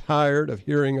people are tired of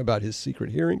hearing about his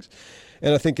secret hearings,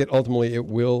 and I think ultimately it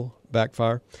will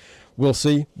backfire. We'll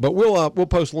see, but we'll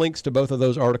post links to both of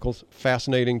those articles.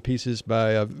 Fascinating pieces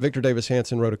by Victor Davis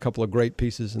Hanson. Wrote a couple of great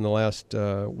pieces in the last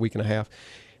week and a half,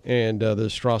 and the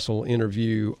Strassel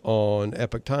interview on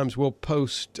Epoch Times. We'll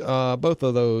post both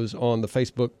of those on the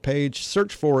Facebook page.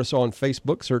 Search for us on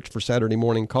Facebook. Search for Saturday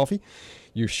Morning Coffee.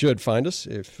 You should find us.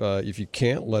 If you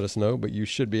can't, let us know, but you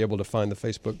should be able to find the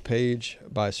Facebook page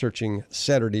by searching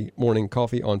Saturday Morning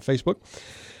Coffee on Facebook.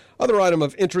 Other item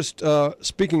of interest,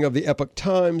 speaking of the Epoch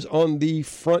Times, on the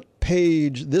front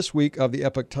page this week of the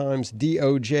Epoch Times,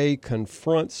 DOJ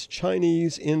confronts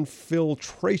Chinese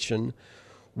infiltration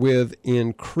with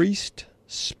increased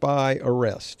spy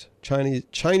arrest.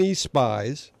 Chinese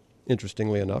spies,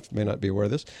 interestingly enough, may not be aware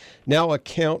of this, now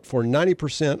account for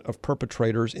 90% of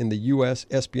perpetrators in the U.S.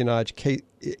 espionage cases.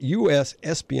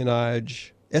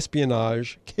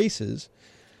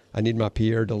 I need my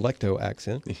Pierre Delecto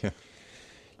accent. Yeah.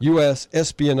 U.S.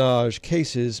 espionage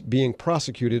cases being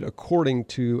prosecuted according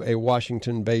to a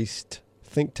Washington-based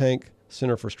think tank,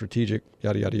 Center for Strategic,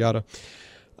 yada, yada, yada.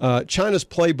 China's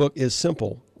playbook is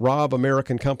simple. Rob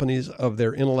American companies of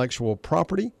their intellectual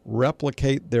property,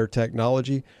 replicate their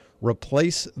technology,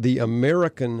 replace the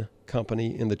American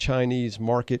company in the Chinese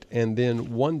market, and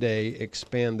then one day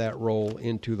expand that role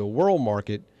into the world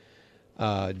market,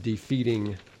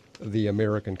 defeating the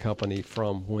American company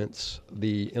from whence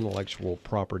the intellectual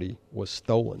property was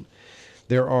stolen.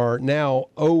 There are now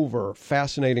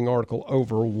fascinating article,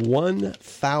 over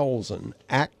 1,000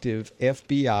 active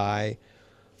FBI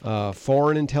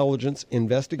foreign intelligence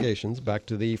investigations, back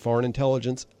to the Foreign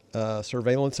Intelligence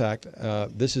Surveillance Act.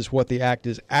 This is what the act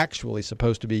is actually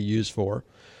supposed to be used for,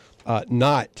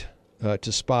 not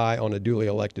to spy on a duly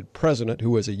elected president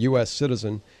who is a U.S.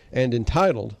 citizen and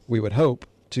entitled, we would hope,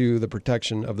 to the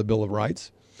protection of the Bill of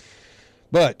Rights.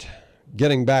 But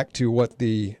getting back to what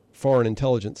the Foreign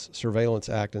Intelligence Surveillance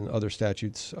Act and other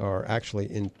statutes are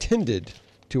actually intended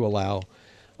to allow,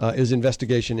 is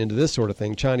investigation into this sort of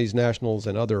thing. Chinese nationals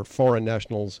and other foreign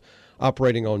nationals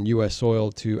operating on U.S.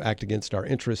 soil to act against our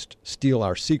interest, steal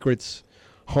our secrets,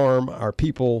 harm our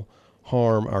people,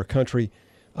 harm our country.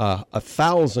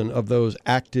 1,000 of those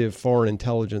active foreign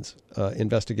intelligence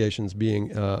investigations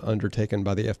being undertaken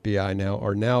by the FBI now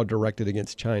are now directed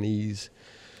against Chinese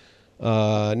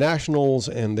nationals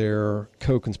and their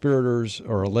co-conspirators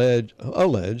are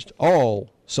alleged.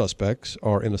 All suspects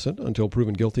are innocent until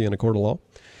proven guilty in a court of law.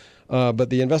 But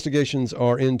the investigations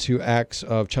are into acts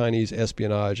of Chinese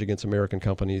espionage against American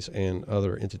companies and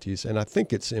other entities. And I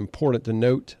think it's important to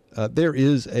note there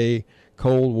is a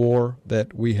Cold War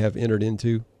that we have entered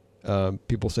into.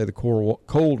 People say the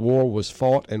Cold War was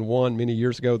fought and won many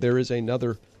years ago. There is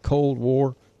another Cold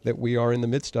War that we are in the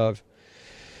midst of.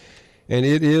 And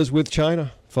it is with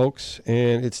China, folks.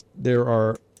 And there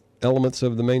are elements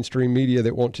of the mainstream media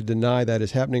that want to deny that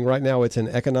is happening right now. It's an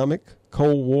economic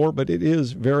Cold War, but it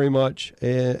is very much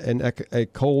a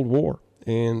Cold War.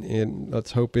 And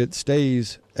let's hope it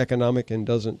stays economic and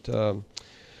doesn't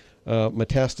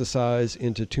metastasize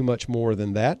into too much more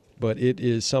than that. But it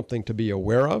is something to be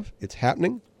aware of. It's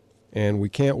happening, and we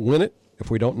can't win it if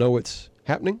we don't know it's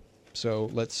happening. So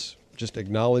let's just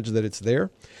acknowledge that it's there.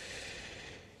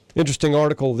 Interesting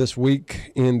article this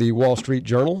week in the Wall Street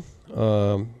Journal.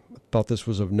 Thought this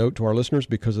was of note to our listeners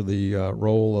because of the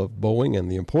role of Boeing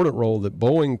and the important role that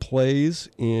Boeing plays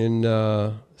in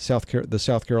the South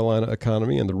Carolina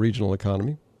economy and the regional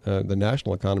economy, the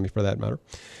national economy for that matter.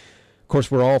 Of course,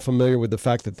 we're all familiar with the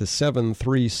fact that the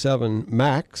 737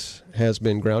 MAX has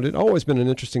been grounded. Always been an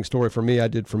interesting story for me. I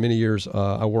did for many years.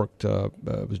 I worked,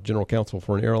 was general counsel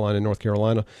for an airline in North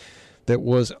Carolina that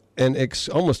was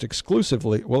almost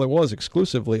exclusively, well, it was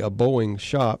exclusively a Boeing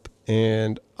shop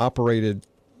and operated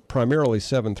primarily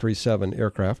 737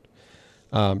 aircraft.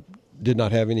 Did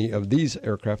not have any of these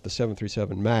aircraft, the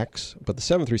 737 MAX, but the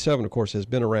 737, of course, has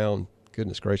been around,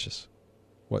 goodness gracious,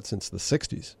 since the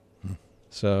 60s.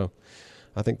 So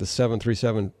I think the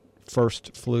 737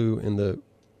 first flew in the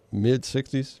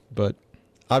mid-60s, but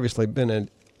obviously been a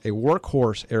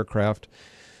workhorse aircraft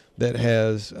that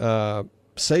has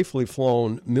safely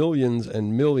flown millions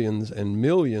and millions and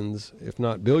millions, if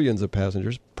not billions of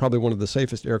passengers, probably one of the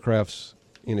safest aircrafts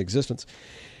in existence,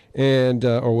 and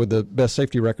or with the best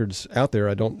safety records out there.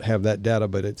 I don't have that data,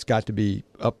 but it's got to be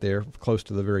up there, close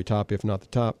to the very top, if not the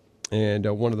top, and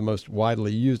one of the most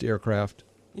widely used aircraft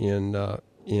in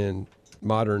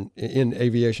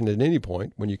aviation at any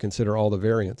point when you consider all the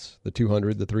variants, the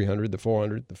 200, the 300, the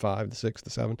 400, the 5, the 6, the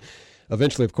 7.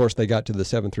 Eventually, of course, they got to the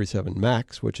 737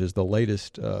 MAX, which is the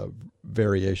latest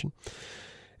variation.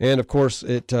 And, of course,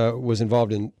 it was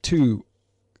involved in two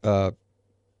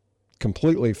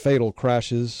completely fatal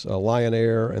crashes, Lion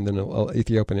Air and then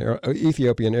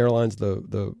Ethiopian Airlines.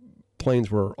 The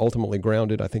planes were ultimately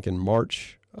grounded, I think, in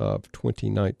March of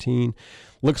 2019.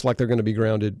 Looks like they're going to be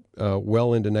grounded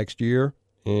well into next year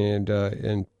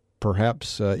and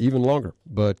perhaps even longer.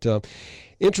 But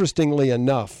interestingly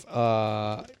enough,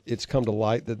 it's come to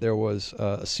light that there was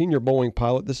a senior Boeing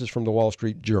pilot. This is from the Wall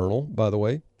Street Journal, by the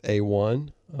way, A1,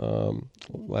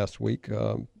 last week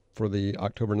for the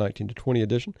October 19 to 20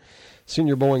 edition.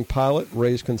 Senior Boeing pilot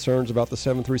raised concerns about the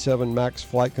 737 MAX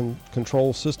flight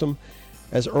control system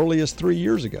as early as 3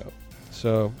 years ago.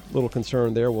 So a little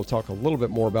concern there. We'll talk a little bit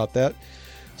more about that.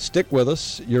 Stick with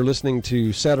us. You're listening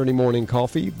to Saturday Morning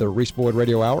Coffee, the Reese Boyd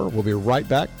Radio Hour. We'll be right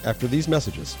back after these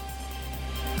messages.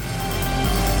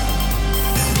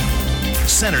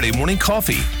 Saturday Morning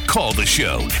Coffee. Call the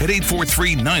show at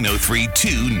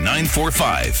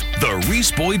 843-903-2945. The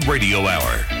Reese Boyd Radio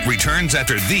Hour returns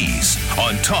after these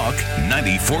on Talk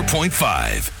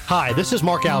 94.5. Hi, this is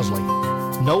Mark Owsley.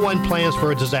 No one plans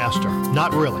for a disaster.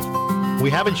 Not really. We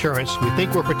have insurance. We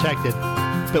think we're protected.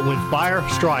 But when fire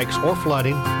strikes or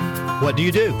flooding, what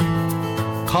do?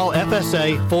 Call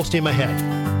FSA Full Steam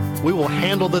Ahead. We will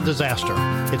handle the disaster.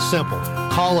 It's simple.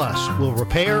 Call us. We'll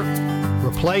repair,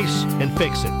 replace, and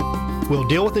fix it. We'll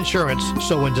deal with insurance,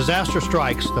 so when disaster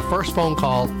strikes, the first phone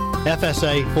call,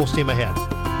 FSA Full Steam Ahead.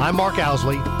 I'm Mark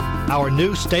Owsley. Our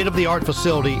new state-of-the-art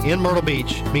facility in Myrtle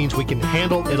Beach means we can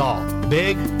handle it all.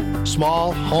 Big,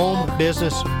 small, home,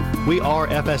 business. We are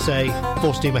FSA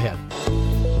Full Steam Ahead.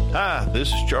 Hi,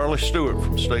 this is Charlie Stewart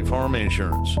from State Farm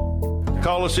Insurance.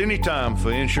 Call us anytime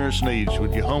for insurance needs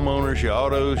with your homeowners, your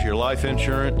autos, your life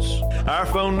insurance. Our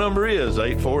phone number is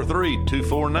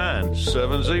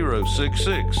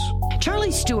 843-249-7066.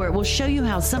 Charlie Stewart will show you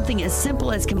how something as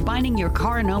simple as combining your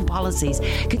car and home policies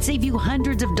could save you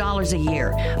hundreds of dollars a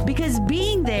year. Because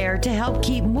being there to help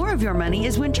keep more of your money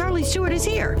is when Charlie Stewart is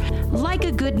here. Like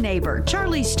a good neighbor,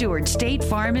 Charlie Stewart State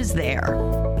Farm is there.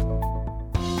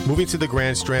 Moving to the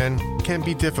Grand Strand can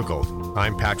be difficult.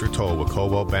 I'm Patrick Toll with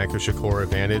Coldwell Banker Shakora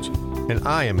Advantage, and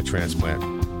I am a transplant.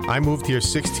 I moved here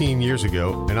 16 years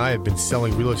ago, and I have been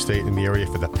selling real estate in the area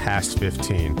for the past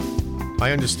 15.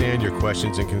 I understand your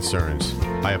questions and concerns.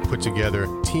 I have put together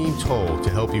Team Toll to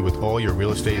help you with all your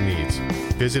real estate needs.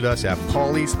 Visit us at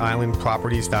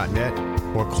Pauley'sIslandProperties.net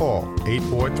or call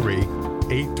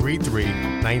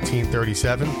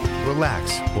 843-833-1937.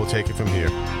 Relax, we'll take it from here.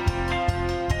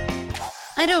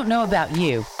 I don't know about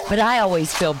you, but I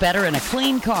always feel better in a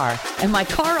clean car, and my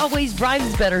car always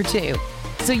drives better too.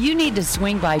 So you need to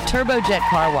swing by Turbojet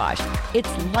Car Wash. It's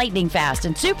lightning fast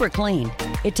and super clean.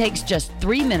 It takes just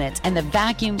 3 minutes, and the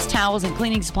vacuums, towels, and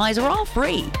cleaning supplies are all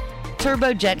free.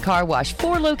 Turbojet Car Wash,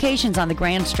 4 locations on the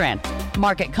Grand Strand: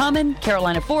 Market Common,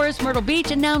 Carolina Forest, Myrtle Beach,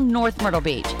 and now North Myrtle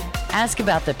Beach. Ask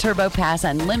about the Turbo Pass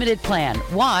Unlimited plan.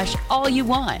 Wash all you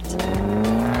want.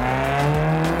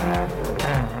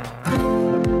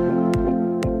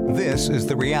 This is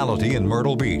the reality in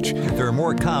Myrtle Beach. There are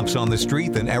more cops on the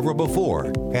street than ever before,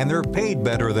 and they're paid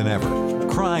better than ever.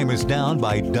 Crime is down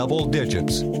by double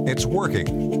digits. It's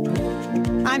working.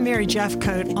 I'm Mary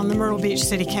Jeffcoat on the Myrtle Beach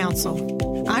City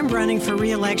Council. I'm running for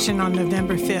re-election on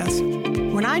November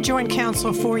 5th. When I joined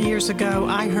council 4 years ago,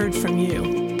 I heard from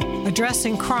you.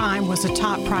 Addressing crime was a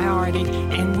top priority,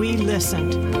 and we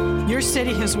listened. Your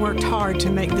city has worked hard to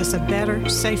make this a better,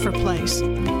 safer place,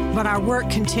 but our work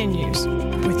continues.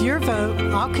 With your vote,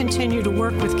 I'll continue to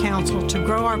work with council to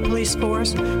grow our police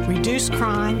force, reduce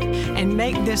crime, and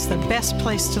make this the best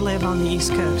place to live on the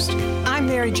East Coast. I'm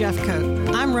Mary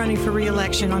Jeffcoat. I'm running for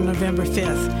re-election on November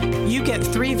 5th. You get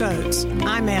 3 votes.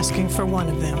 I'm asking for 1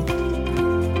 of them.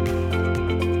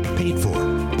 Paid for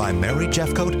by Mary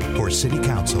Jeffcoat for City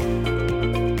Council.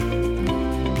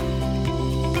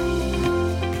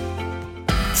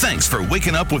 Thanks for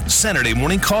waking up with Saturday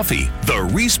Morning Coffee, the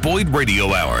Reese Boyd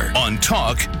Radio Hour on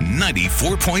Talk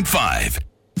 94.5.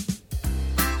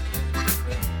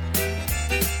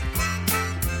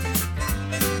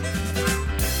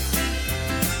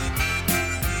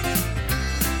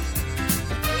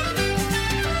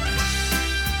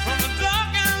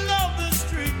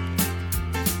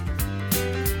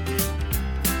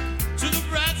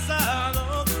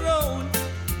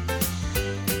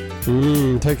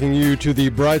 Taking you to the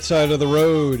bright side of the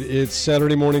road. It's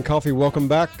Saturday Morning Coffee. Welcome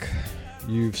back.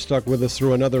 You've stuck with us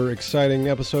through another exciting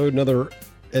episode, another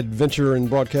adventure in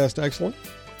broadcast excellence.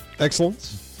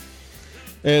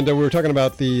 And we were talking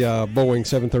about the Boeing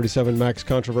 737 MAX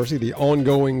controversy, the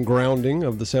ongoing grounding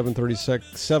of the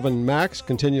 737 MAX,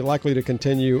 likely to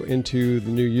continue into the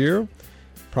new year,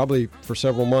 probably for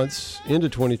several months into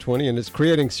 2020, and it's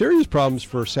creating serious problems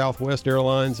for Southwest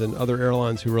Airlines and other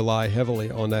airlines who rely heavily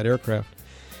on that aircraft.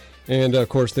 And, of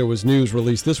course, there was news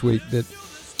released this week that,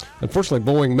 unfortunately,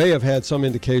 Boeing may have had some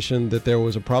indication that there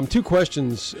was a problem. 2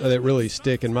 questions that really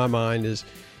stick in my mind is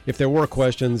if there were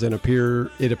questions, and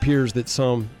it appears that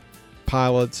some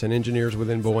pilots and engineers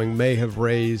within Boeing may have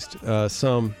raised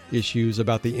some issues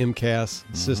about the MCAS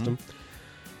system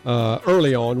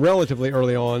relatively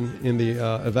early on in the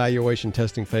evaluation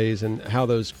testing phase, and how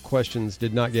those questions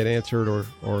did not get answered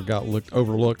or got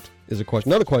overlooked is a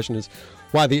question. Another question is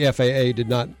why the FAA did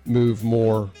not move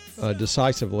more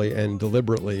decisively and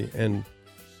deliberately and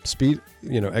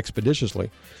expeditiously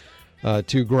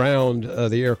to ground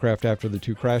the aircraft after the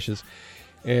 2 crashes.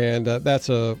 And that's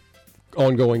a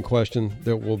ongoing question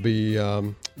that will be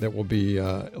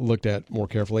looked at more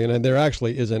carefully. And there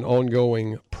actually is an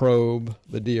ongoing probe.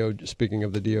 Speaking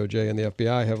of the DOJ and the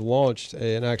FBI, have launched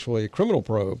a criminal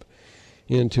probe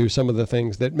into some of the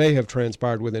things that may have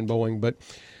transpired within Boeing. But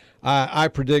I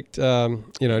predict, and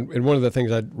one of the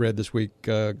things I read this week,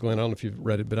 Glenn, I don't know if you've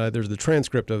read it, but there's the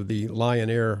transcript of the Lion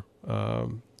Air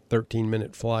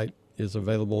 13-minute flight is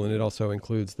available, and it also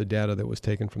includes the data that was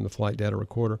taken from the flight data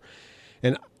recorder.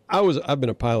 And I've been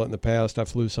a pilot in the past. I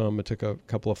flew some. I took a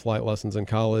couple of flight lessons in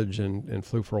college and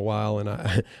flew for a while. And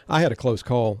I had a close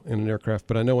call in an aircraft,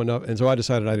 but I know enough. And so I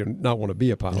decided I did not want to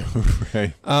be a pilot.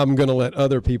 Right. I'm going to let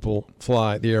other people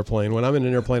fly the airplane. When I'm in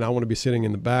an airplane, I want to be sitting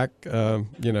in the back,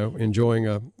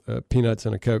 enjoying peanuts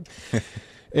and a Coke.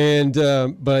 And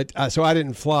so I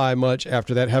didn't fly much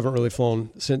after that. Haven't really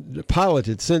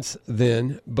piloted since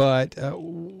then. But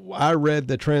I read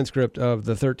the transcript of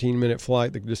the 13-minute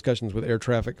flight, the discussions with air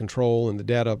traffic control, and the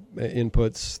data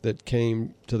inputs that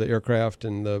came to the aircraft,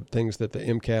 and the things that the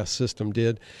MCAS system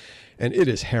did, and it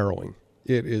is harrowing.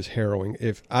 It is harrowing.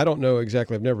 If I don't know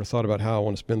exactly, I've never thought about how I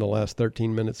want to spend the last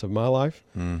 13 minutes of my life,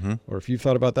 or if you've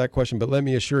thought about that question. But let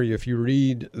me assure you, if you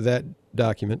read that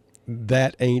document,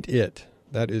 that ain't it.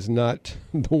 That is not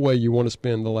the way you want to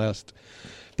spend the last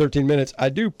 13 minutes. I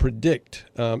do predict,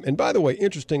 and by the way,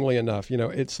 interestingly enough,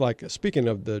 it's like, speaking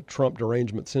of the Trump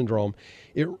derangement syndrome,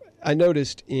 I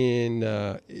noticed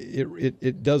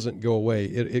it doesn't go away.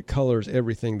 It colors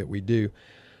everything that we do.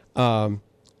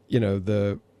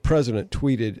 The president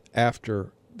tweeted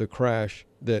after the crash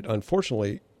that,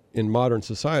 unfortunately, in modern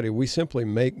society, we simply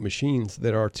make machines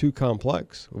that are too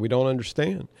complex. We don't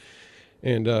understand.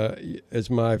 And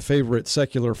as my favorite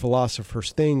secular philosopher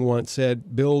Sting once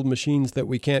said, build machines that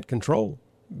we can't control,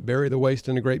 bury the waste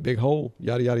in a great big hole,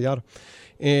 yada, yada, yada.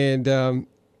 And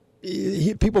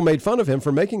people made fun of him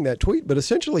for making that tweet, but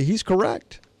essentially he's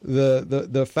correct.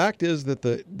 The fact is that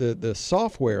the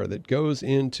software that goes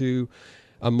into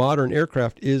a modern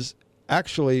aircraft is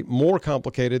actually more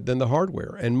complicated than the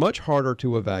hardware and much harder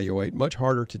to evaluate, much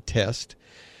harder to test.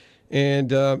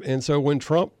 And so when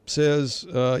Trump says,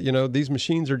 these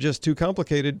machines are just too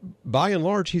complicated, by and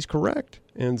large, he's correct.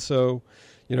 And so,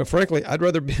 frankly, I'd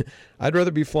rather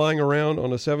be flying around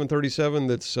on a 737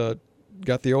 that's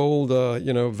got the old,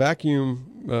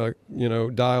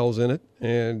 vacuum, dials in it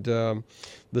and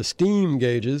the steam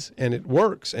gauges, and it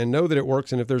works, and know that it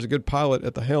works. And if there's a good pilot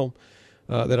at the helm,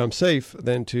 that I'm safe,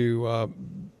 than to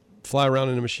fly around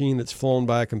in a machine that's flown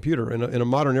by a computer. In a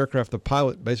modern aircraft, the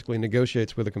pilot basically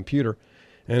negotiates with a computer,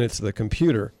 and it's the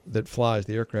computer that flies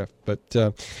the aircraft. But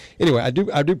anyway, I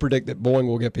do predict that Boeing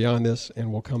will get beyond this,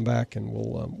 and we'll come back, and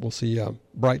we'll see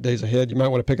bright days ahead. You might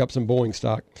want to pick up some Boeing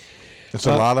stock. It's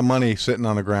a lot of money sitting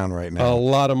on the ground right now. A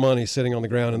lot of money sitting on the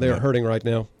ground, and they are hurting right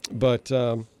now. But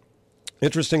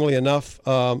interestingly enough,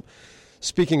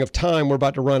 speaking of time, we're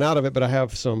about to run out of it, but I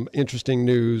have some interesting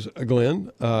news,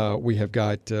 Glenn. We have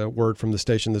got word from the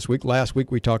station this week. Last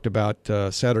week we talked about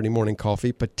Saturday morning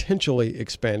coffee potentially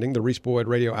expanding, the Reese Boyd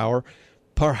Radio Hour,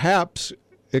 perhaps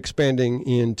expanding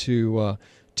into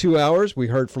 2 hours. We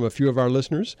heard from a few of our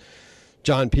listeners.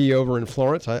 John P. over in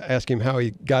Florence, I asked him how he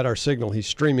got our signal. He's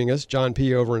streaming us. John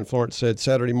P. over in Florence said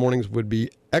Saturday mornings would be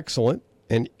excellent.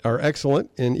 And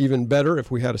even better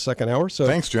if we had a second hour. So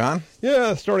thanks, John.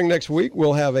 Yeah, starting next week,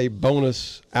 we'll have a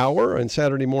bonus hour, and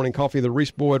Saturday morning coffee, the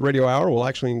Reese Boyd Radio Hour, will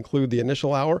actually include the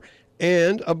initial hour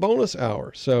and a bonus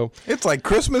hour. So it's like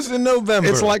Christmas in November.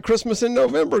 It's like Christmas in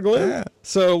November, Glenn. Yeah.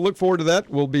 So look forward to that.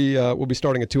 We'll be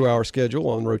starting a 2-hour schedule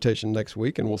on rotation next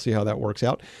week, and we'll see how that works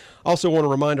out. Also want to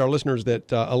remind our listeners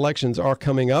that elections are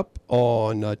coming up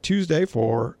on Tuesday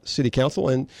for City Council,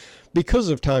 and because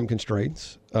of time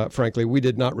constraints, frankly, we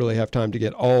did not really have time to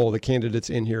get all the candidates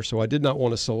in here, so I did not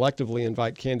want to selectively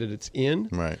invite candidates in.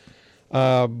 Right.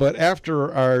 But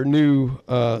after our new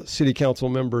city council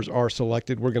members are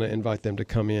selected, we're going to invite them to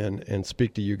come in and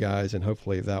speak to you guys, and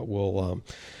hopefully that will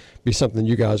be something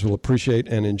you guys will appreciate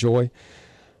and enjoy.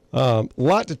 A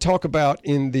lot to talk about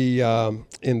in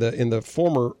the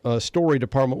former story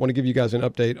department. I want to give you guys an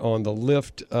update on the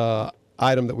Lyft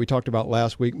item that we talked about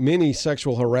last week. Many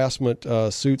sexual harassment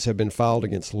suits have been filed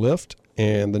against Lyft,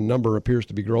 and the number appears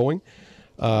to be growing.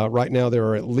 Right now,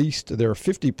 there are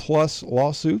 50 plus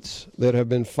lawsuits that have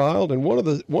been filed, and one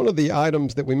of the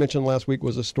items that we mentioned last week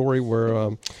was a story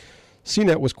where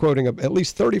CNET was quoting at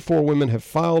least 34 women have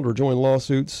filed or joined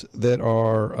lawsuits that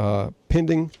are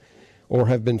pending or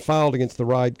have been filed against the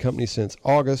ride company since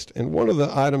August. And one of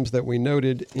the items that we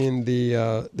noted in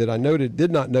the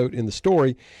did not note in the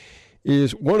story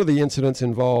is one of the incidents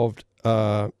involved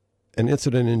an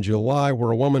incident in July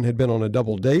where a woman had been on a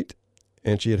double date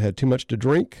and she had had too much to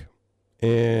drink,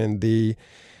 and the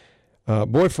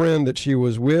boyfriend that she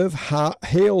was with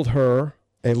hailed her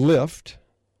a Lyft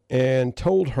and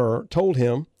told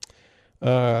him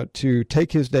to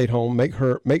take his date home,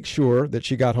 make sure that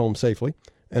she got home safely.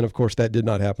 And of course, that did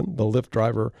not happen. The Lyft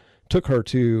driver took her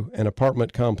to an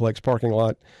apartment complex parking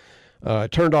lot,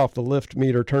 turned off the Lyft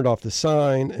meter, turned off the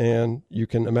sign, and you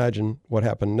can imagine what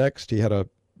happened next. He had a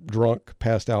drunk,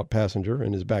 passed out passenger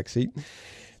in his back seat.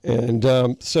 And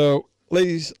so,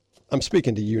 ladies, I'm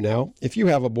speaking to you now. If you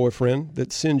have a boyfriend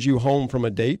that sends you home from a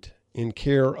date in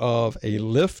care of a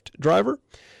Lyft driver,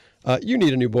 you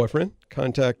need a new boyfriend.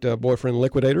 Contact Boyfriend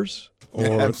Liquidators.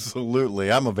 Or,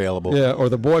 absolutely, I'm available. Yeah, or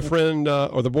the boyfriend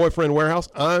warehouse.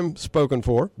 I'm spoken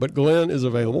for, but Glenn is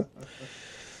available.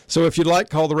 So if you'd like,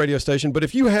 call the radio station. But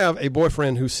if you have a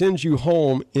boyfriend who sends you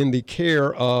home in the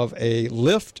care of a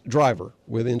Lyft driver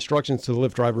with instructions to the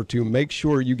Lyft driver to make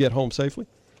sure you get home safely,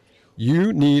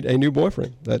 you need a new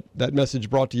boyfriend. That message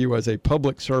brought to you as a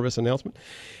public service announcement.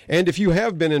 And if you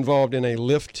have been involved in a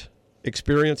Lyft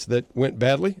experience that went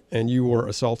badly and you were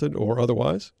assaulted or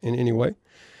otherwise in any way,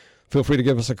 feel free to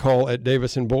give us a call at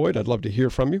Davis & Boyd. I'd love to hear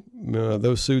from you.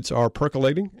 Those suits are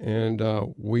percolating, and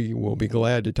we will be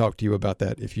glad to talk to you about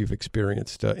that if you've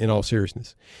experienced, in all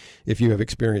seriousness, if you have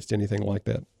experienced anything like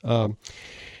that.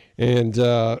 And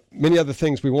many other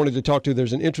things we wanted to talk to.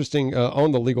 There's an interesting,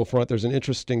 on the legal front, there's an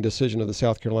interesting decision of the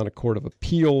South Carolina Court of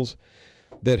Appeals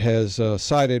that has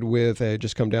sided with,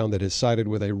 just come down, that has sided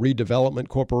with a redevelopment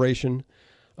corporation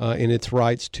in its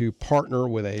rights to partner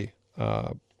with a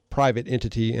private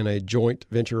entity in a joint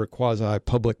venture, a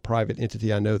quasi-public-private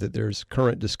entity. I know that there's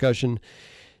current discussion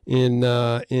in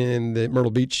the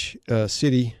Myrtle Beach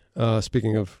city.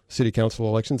 Speaking of city council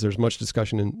elections, there's much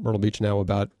discussion in Myrtle Beach now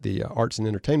about the Arts and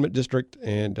Entertainment District,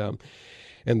 and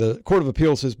the Court of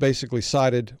Appeals has basically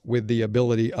sided with the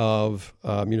ability of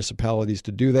municipalities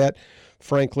to do that.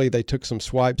 Frankly, they took some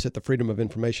swipes at the Freedom of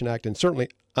Information Act, and certainly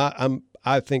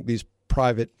I think these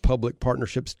private-public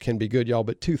partnerships can be good, y'all,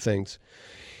 but two things.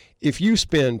 If you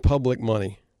spend public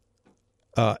money,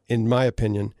 in my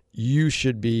opinion, you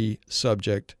should be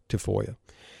subject to FOIA.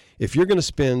 If you're going to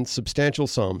spend substantial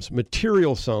sums,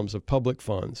 material sums of public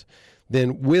funds,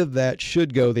 then with that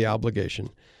should go the obligation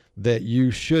that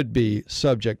you should be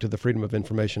subject to the Freedom of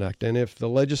Information Act. And if the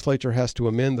legislature has to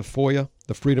amend the FOIA,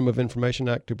 the Freedom of Information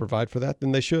Act, to provide for that,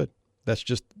 then they should.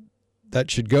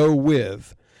 That should go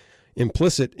with,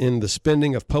 implicit in the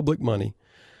spending of public money,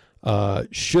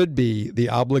 should be the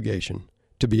obligation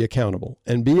to be accountable.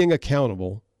 And being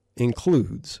accountable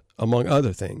includes, among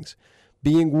other things,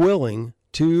 being willing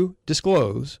to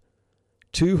disclose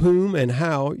to whom and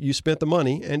how you spent the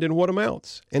money and in what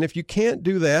amounts. And if you can't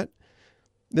do that,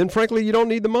 then frankly, you don't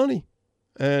need the money.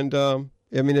 And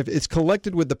if it's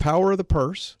collected with the power of the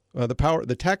purse,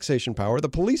 the taxation power, the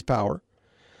police power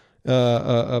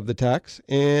of the tax,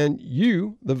 and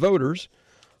you, the voters,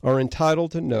 are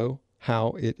entitled to know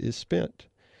how it is spent.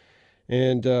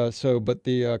 And but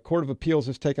the Court of Appeals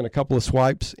has taken a couple of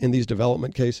swipes in these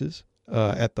development cases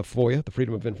at the FOIA, the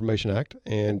Freedom of Information Act.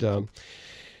 And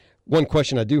one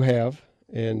question I do have,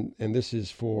 and this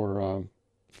is for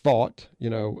thought,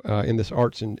 in this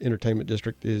Arts and Entertainment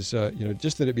District, is,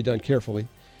 just that it be done carefully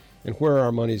and where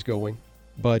our money's going.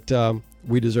 But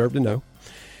we deserve to know.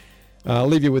 I'll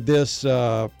leave you with this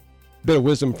bit of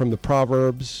wisdom from the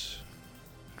Proverbs.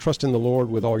 Trust in the Lord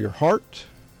with all your heart.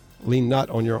 Lean not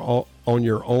on your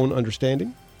own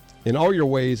understanding. In all your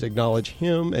ways acknowledge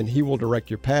Him, and He will direct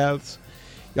your paths.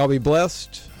 Y'all be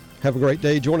blessed. Have a great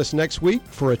day. Join us next week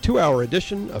for a 2-hour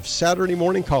edition of Saturday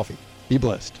Morning Coffee. Be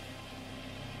blessed.